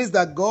 This grace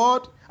that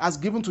God has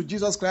given to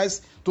Jesus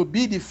Christ to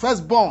be the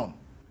firstborn,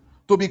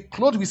 to be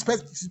clothed with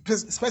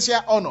special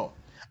honor.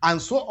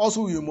 And so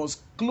also we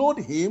must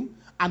clothe him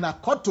and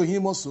accord to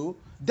him also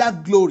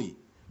that glory,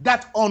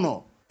 that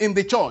honor in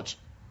the church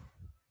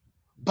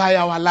by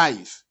our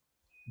life,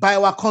 by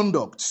our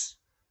conduct.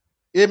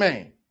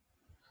 Amen.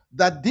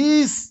 That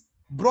this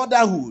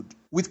brotherhood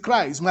with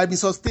Christ might be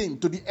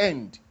sustained to the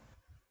end.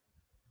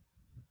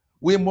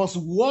 We must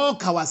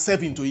walk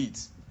ourselves into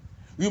it.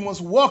 We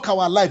must walk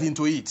our life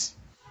into it,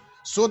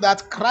 so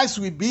that Christ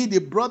will be the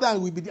brother,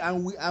 and we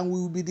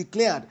will be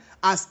declared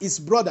as his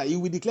brother. He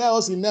will declare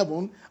us in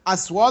heaven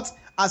as what?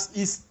 As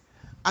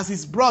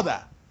his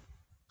brother.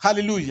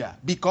 Hallelujah.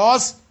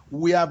 Because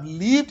we have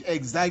lived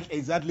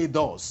exactly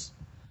those.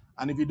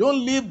 And if you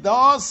don't live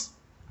those,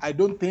 I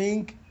don't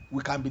think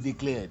we can be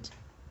declared.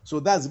 So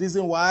that's the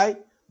reason why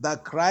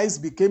that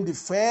Christ became the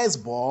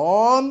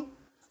firstborn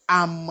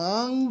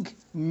among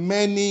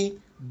many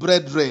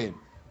brethren.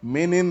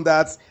 Meaning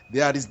that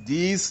there is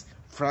this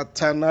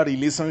fraternal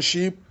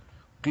relationship,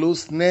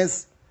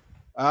 closeness,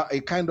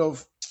 a kind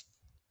of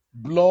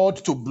blood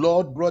to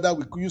blood brother.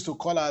 We used to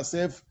call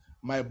ourselves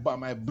my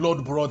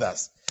blood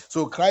brothers.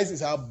 So Christ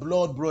is our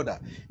blood brother.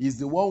 He's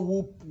the one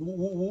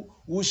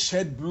who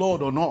shed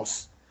blood on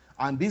us.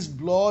 And this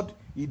blood,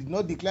 he did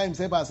not declare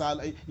himself as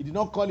he did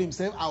not call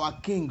himself our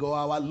king or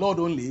our Lord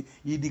only.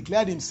 He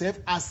declared himself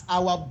as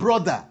our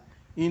brother,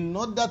 in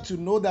order to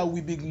know that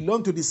we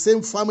belong to the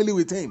same family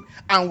with him,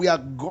 and we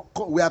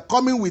are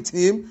coming with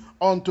him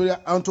unto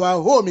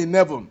our home in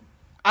heaven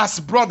as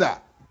brother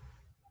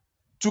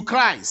to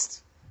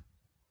Christ.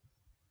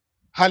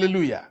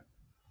 Hallelujah.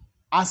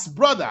 As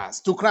brothers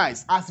to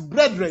Christ, as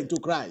brethren to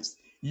Christ.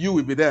 You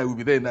will be there, will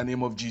be there in the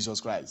name of Jesus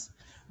Christ.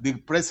 The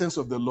presence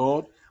of the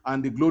Lord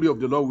and the glory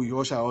of the Lord will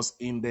usher us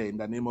in there in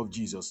the name of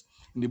Jesus.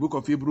 In the book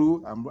of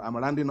Hebrew, I'm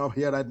rounding up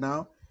here right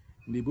now.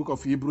 In the book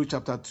of Hebrew,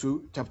 chapter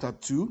 2,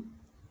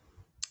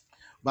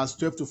 verse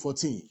 12 to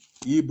 14.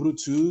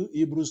 Hebrews 2,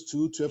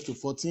 12 to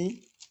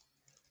 14.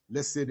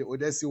 Let's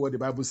see what the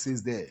Bible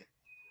says there.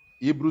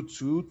 Hebrews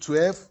 2,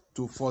 12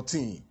 to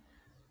 14.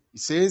 It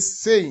says,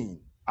 saying,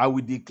 I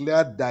will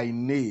declare thy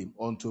name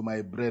unto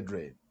my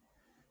brethren.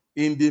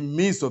 In the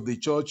midst of the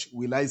church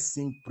will I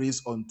sing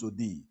praise unto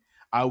thee.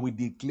 I will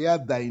declare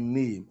thy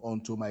name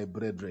unto my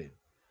brethren.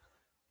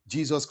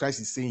 Jesus Christ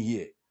is saying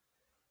here,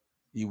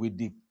 he will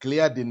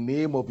declare the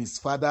name of his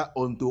Father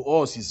unto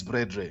us, his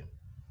brethren.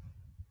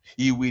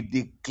 He will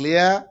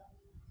declare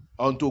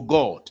unto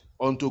God.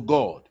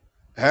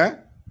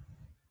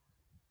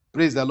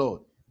 Praise the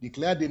Lord.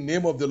 Declare the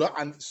name of the Lord,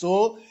 and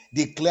so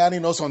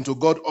declaring us unto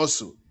God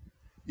also.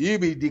 He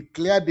will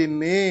declare the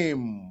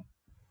name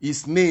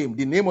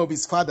of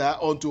his Father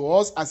unto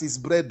us as his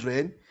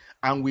brethren,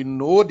 and we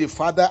know the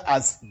Father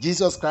as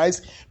Jesus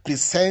Christ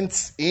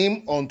presents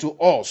him unto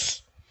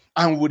us,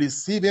 and we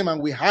receive him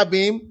and we have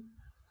him,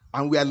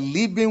 and we are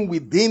living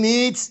within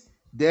it.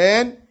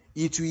 Then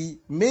it will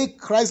make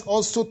Christ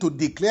also to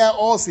declare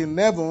us in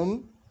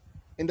heaven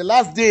in the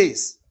last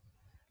days.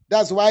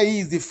 That's why he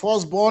is the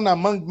firstborn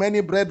among many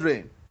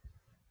brethren.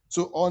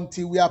 So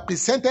until we are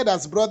presented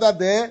as brother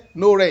there,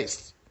 no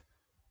rest.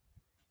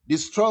 The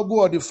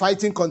struggle or the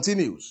fighting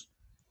continues.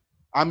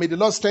 And may the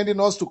Lord strengthen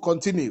us to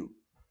continue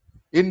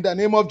in the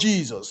name of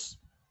Jesus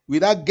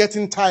without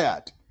getting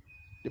tired.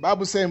 The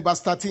Bible says in verse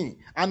 13,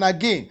 and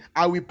again,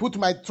 I will put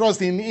my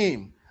trust in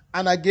him.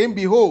 And again,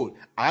 behold,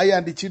 I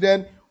and the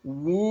children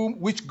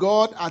which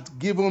God hath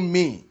given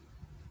me.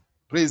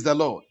 Praise the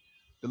Lord.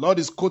 The Lord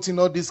is quoting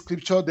all this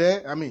scripture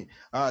there.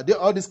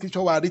 All the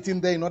scripture were written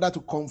there in order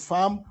to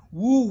confirm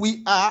who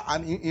we are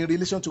and in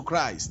relation to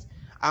Christ,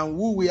 and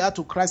who we are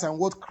to Christ, and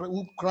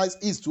who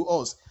Christ is to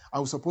us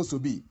and we're supposed to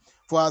be.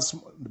 Verse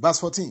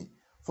 14,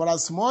 for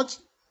as much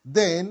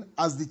then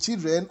as the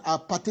children are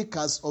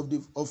partakers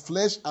of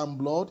flesh and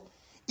blood,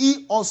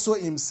 he also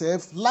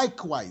himself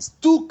likewise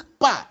took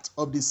part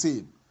of the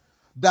same,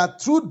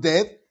 that through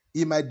death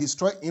he might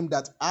destroy him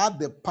that had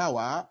the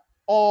power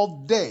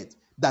of death,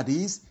 that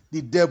is,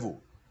 the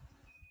devil.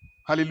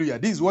 Hallelujah.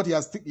 This is what he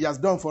has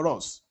done for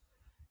us,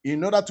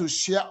 in order to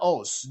share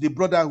us, the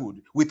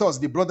brotherhood, with us,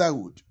 the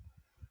brotherhood.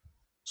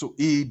 So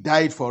he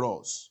died for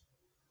us.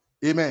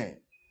 Amen.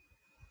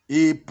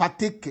 He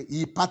partake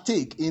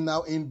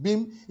in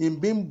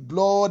being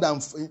blood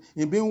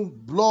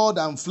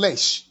and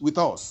flesh with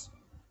us.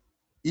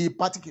 He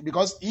partake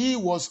because he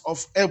was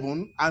of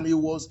heaven, and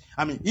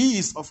he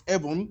is of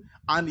heaven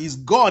and is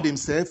God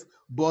himself,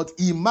 but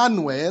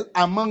Emmanuel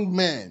among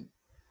men.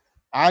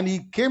 And he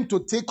came to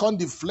take on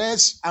the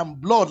flesh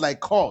and blood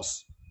like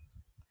us,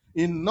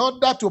 in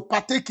order to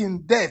partake in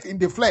death in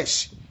the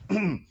flesh.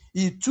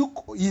 He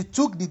took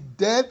the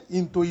death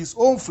into his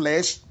own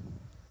flesh.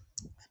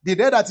 The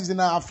death that is in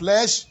our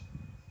flesh,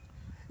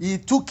 he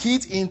took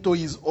it into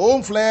his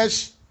own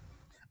flesh,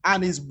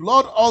 and his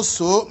blood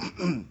also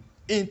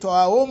into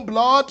our own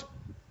blood,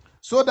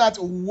 so that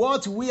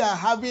what we are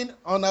having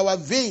on our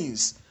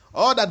veins,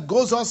 all that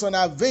goes on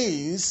our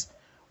veins,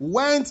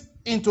 went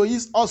into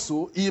his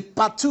also. He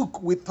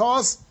partook with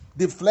us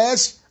the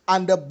flesh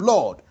and the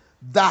blood,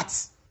 that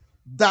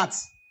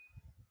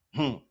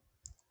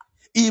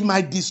he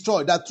might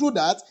destroy. That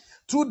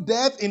through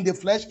death in the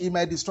flesh, he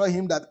might destroy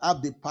him that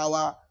have the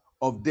power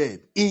of death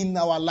in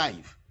our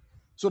life.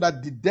 So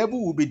that the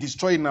devil will be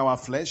destroyed in our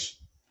flesh.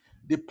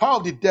 The power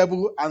of the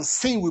devil and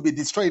sin will be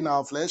destroyed in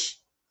our flesh.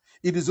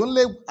 It is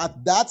only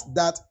at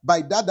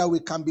that we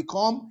can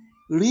become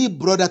real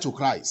brother to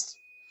Christ.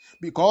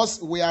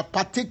 Because we are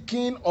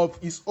partaking of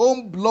his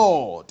own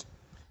blood.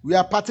 We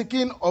are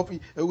partaking of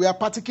his.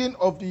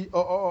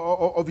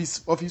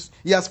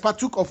 He has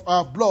partook of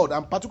our blood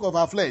and partook of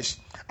our flesh,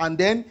 and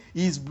then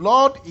his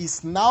blood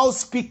is now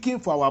speaking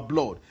for our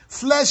blood,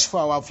 flesh for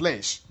our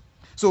flesh.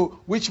 So,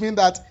 which means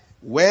that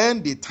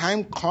when the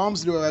time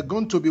comes, we are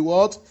going to be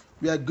what?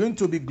 We are going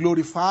to be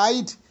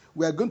glorified.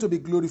 We are going to be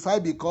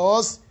glorified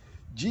because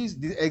Jesus,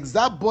 the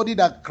exact body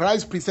that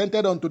Christ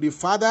presented unto the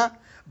Father,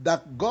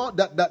 that God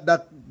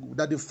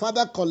that the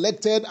Father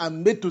collected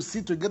and made to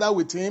sit together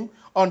with him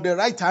on the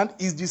right hand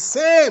is the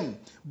same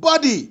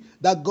body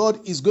that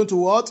God is going to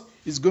what?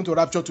 Is going to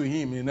rapture to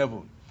him in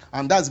heaven.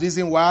 And that's the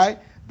reason why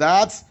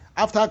that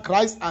after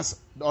Christ has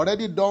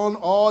already done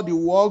all the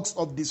works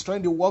of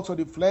destroying the works of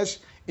the flesh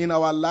in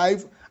our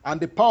life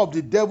and the power of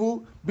the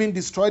devil being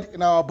destroyed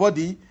in our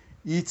body,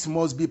 it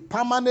must be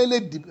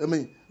permanently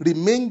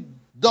remain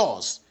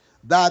thus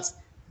that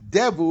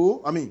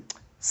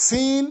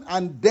sin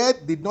and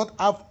death did not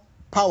have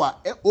power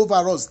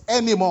over us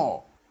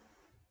anymore.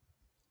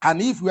 And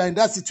if we are in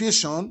that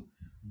situation,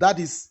 that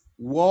is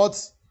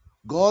what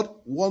God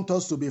wants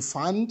us to be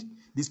found,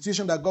 the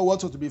situation that God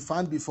wants us to be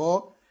found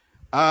before.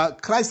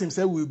 Christ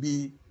himself will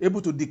be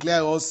able to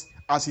declare us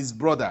as his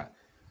brother.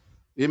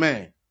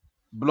 Amen.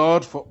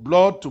 Blood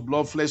to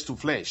blood, flesh to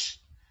flesh.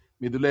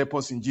 May the Lord help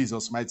us in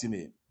Jesus' mighty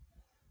name.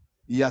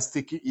 He has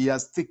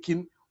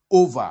taken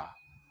over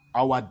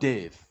our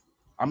death.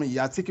 He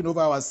has taken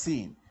over our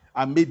sin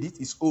and made it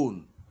his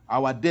own.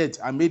 Our death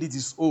and made it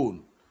his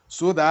own.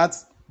 So that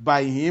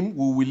by him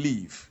we will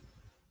live.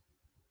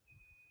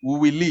 We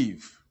will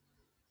live.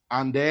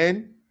 And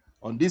then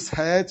on this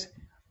earth,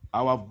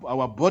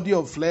 our body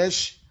of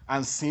flesh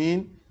and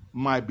sin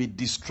might be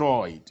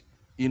destroyed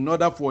in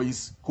order for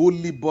his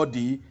holy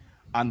body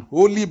and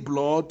holy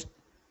blood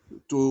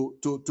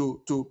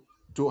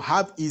to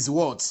have his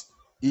words,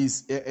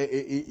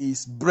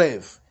 his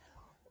breath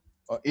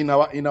in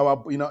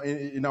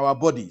our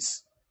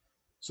bodies,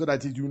 so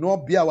that it will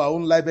not be our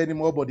own life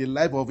anymore, but the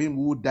life of him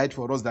who died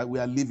for us that we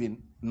are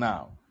living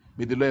now.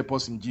 May the Lord help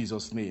us in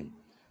Jesus' name.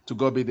 To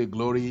God be the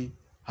glory.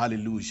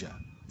 Hallelujah.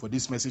 For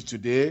this message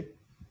today,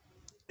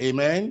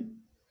 amen.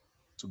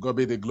 To God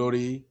be the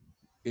glory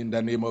in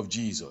the name of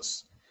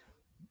Jesus.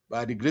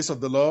 By the grace of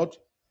the Lord,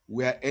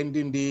 we are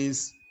ending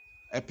this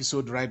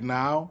episode right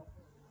now.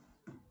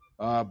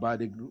 And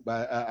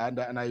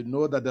I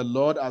know that the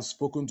Lord has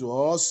spoken to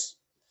us.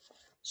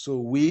 So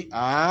we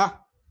are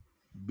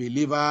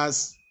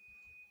believers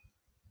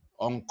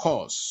on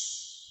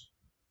course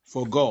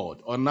for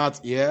God. On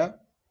earth here,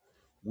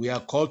 we are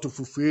called to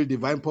fulfill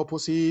divine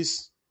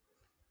purposes.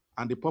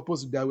 And the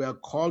purpose that we are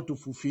called to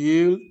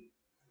fulfill,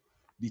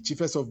 the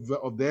chiefest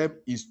of them,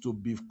 is to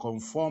be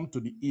conformed to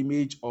the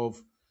image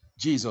of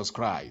Jesus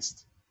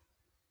Christ.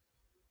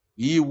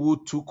 He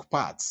who took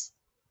part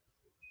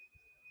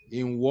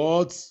in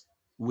what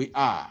we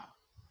are.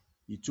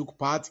 He took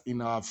part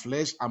in our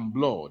flesh and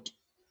blood.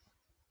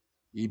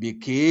 He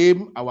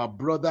became our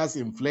brothers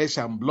in flesh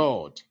and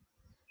blood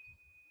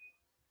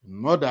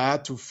in order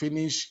to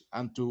finish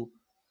and to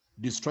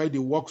destroy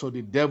the works of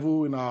the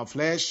devil in our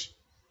flesh.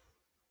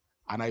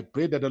 And I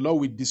pray that the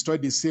Lord will destroy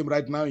the same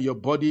right now in your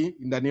body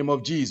in the name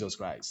of Jesus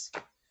Christ.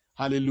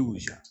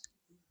 Hallelujah.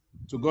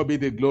 To God be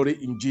the glory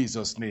in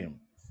Jesus' name.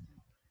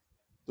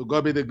 To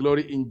God be the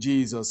glory in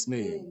Jesus'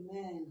 name.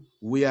 Amen.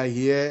 We are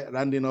here,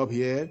 rounding up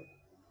here.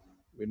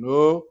 We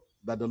know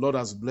that the Lord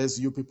has blessed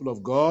you, people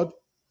of God,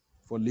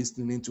 for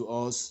listening to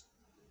us.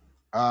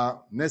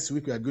 Next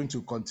week, we are going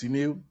to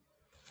continue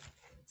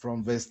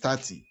from verse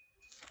 30.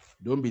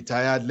 Don't be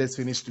tired. Let's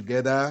finish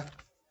together.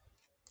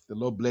 The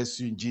Lord bless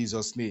you in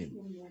Jesus' name.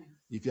 Amen.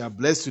 If you are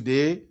blessed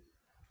today,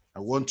 I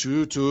want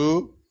you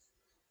to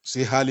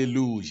say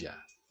hallelujah.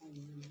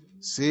 Hallelujah.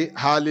 Say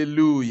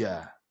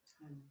hallelujah.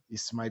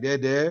 Is my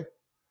dad there?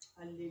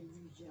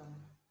 Hallelujah.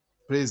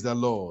 Praise the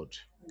Lord.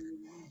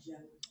 Hallelujah.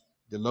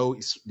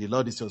 The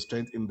Lord is your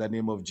strength in the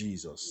name of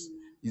Jesus.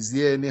 Amen. Is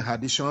there any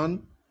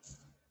addition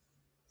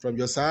from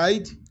your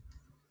side?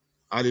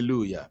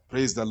 Hallelujah.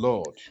 Praise the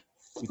Lord.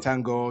 We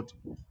thank God.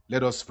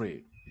 Let us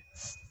pray.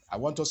 I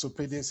want us to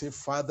pray and say,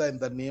 Father, in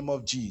the name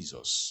of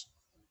Jesus,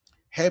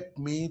 help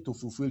me to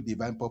fulfill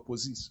divine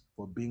purposes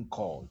for being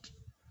called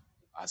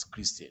as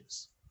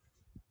Christians,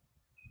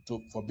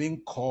 for being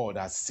called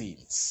as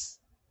saints.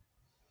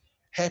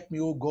 Help me,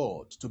 O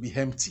God, to be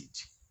emptied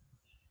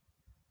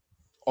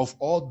of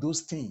all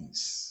those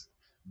things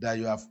that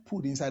you have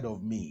put inside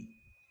of me,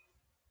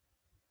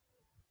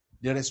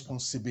 the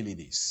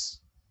responsibilities.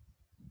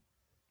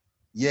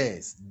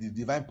 Yes, the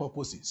divine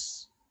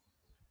purposes,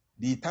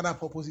 the eternal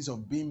purposes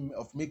of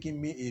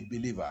making me a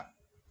believer.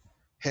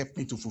 Help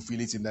me to fulfill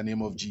it in the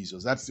name of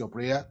Jesus. That's your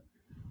prayer.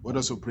 What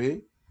also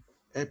pray?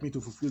 Help me to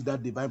fulfill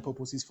that divine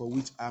purposes for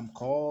which I'm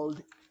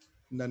called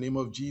in the name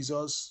of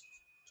Jesus,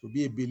 to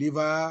be a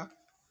believer,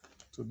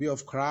 to be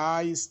of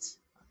Christ,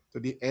 to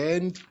the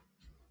end,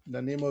 in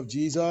the name of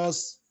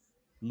Jesus.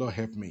 Lord,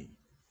 help me.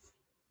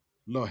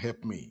 Lord,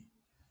 help me.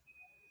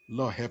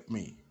 Lord, help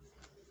me.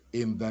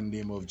 In the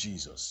name of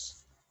Jesus.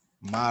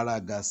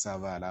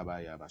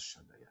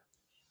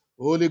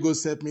 Holy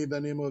Ghost, help me in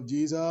the name of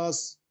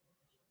Jesus.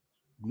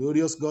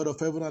 Glorious God of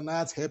heaven and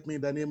earth, help me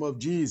in the name of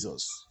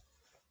Jesus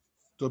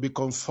to be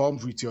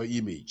conformed with your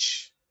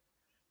image,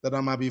 that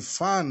I might be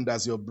found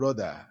as your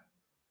brother,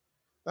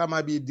 that I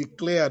might be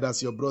declared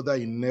as your brother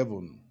in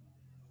heaven.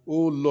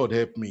 Oh Lord,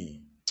 help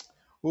me.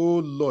 Oh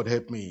Lord,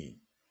 help me.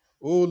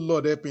 Oh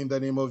Lord, help me in the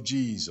name of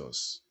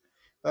Jesus.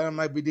 that I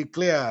might be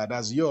declared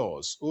as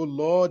yours. O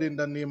Lord, in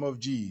the name of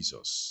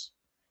Jesus.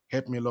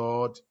 Help me,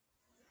 Lord.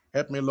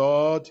 Help me,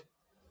 Lord.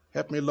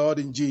 Help me, Lord,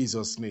 in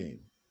Jesus' name.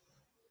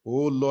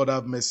 O Lord,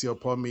 have mercy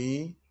upon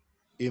me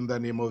in the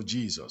name of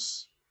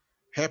Jesus.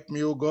 Help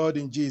me, O God,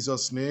 in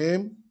Jesus'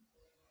 name,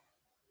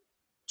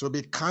 to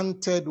be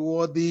counted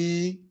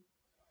worthy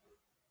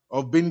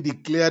of being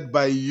declared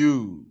by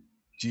you,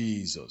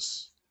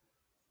 Jesus.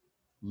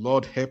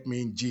 Lord, help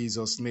me in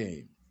Jesus'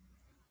 name.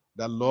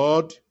 The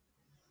Lord,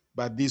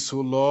 by this,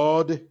 O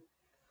Lord,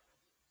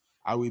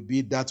 I will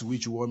be that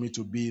which you want me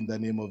to be in the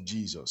name of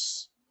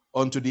Jesus.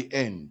 Unto the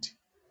end,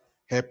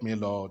 help me,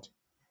 Lord.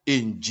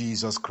 In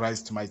Jesus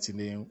Christ's mighty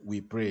name,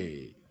 we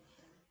pray.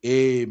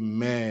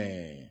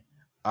 Amen.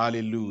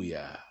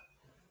 Hallelujah.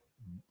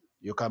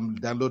 You can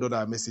download all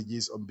our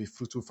messages on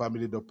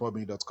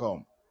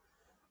befruitfulfamily.com,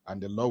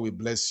 and the Lord will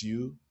bless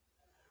you.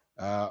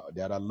 There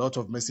are a lot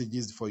of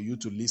messages for you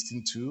to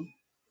listen to.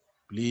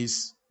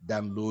 Please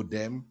download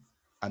them,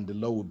 and the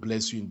Lord will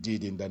bless you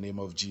indeed in the name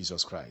of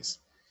Jesus Christ.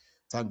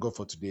 Thank God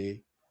for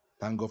today.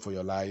 Thank God for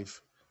your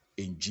life.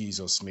 In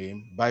Jesus'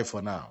 name. Bye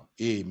for now.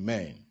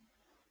 Amen.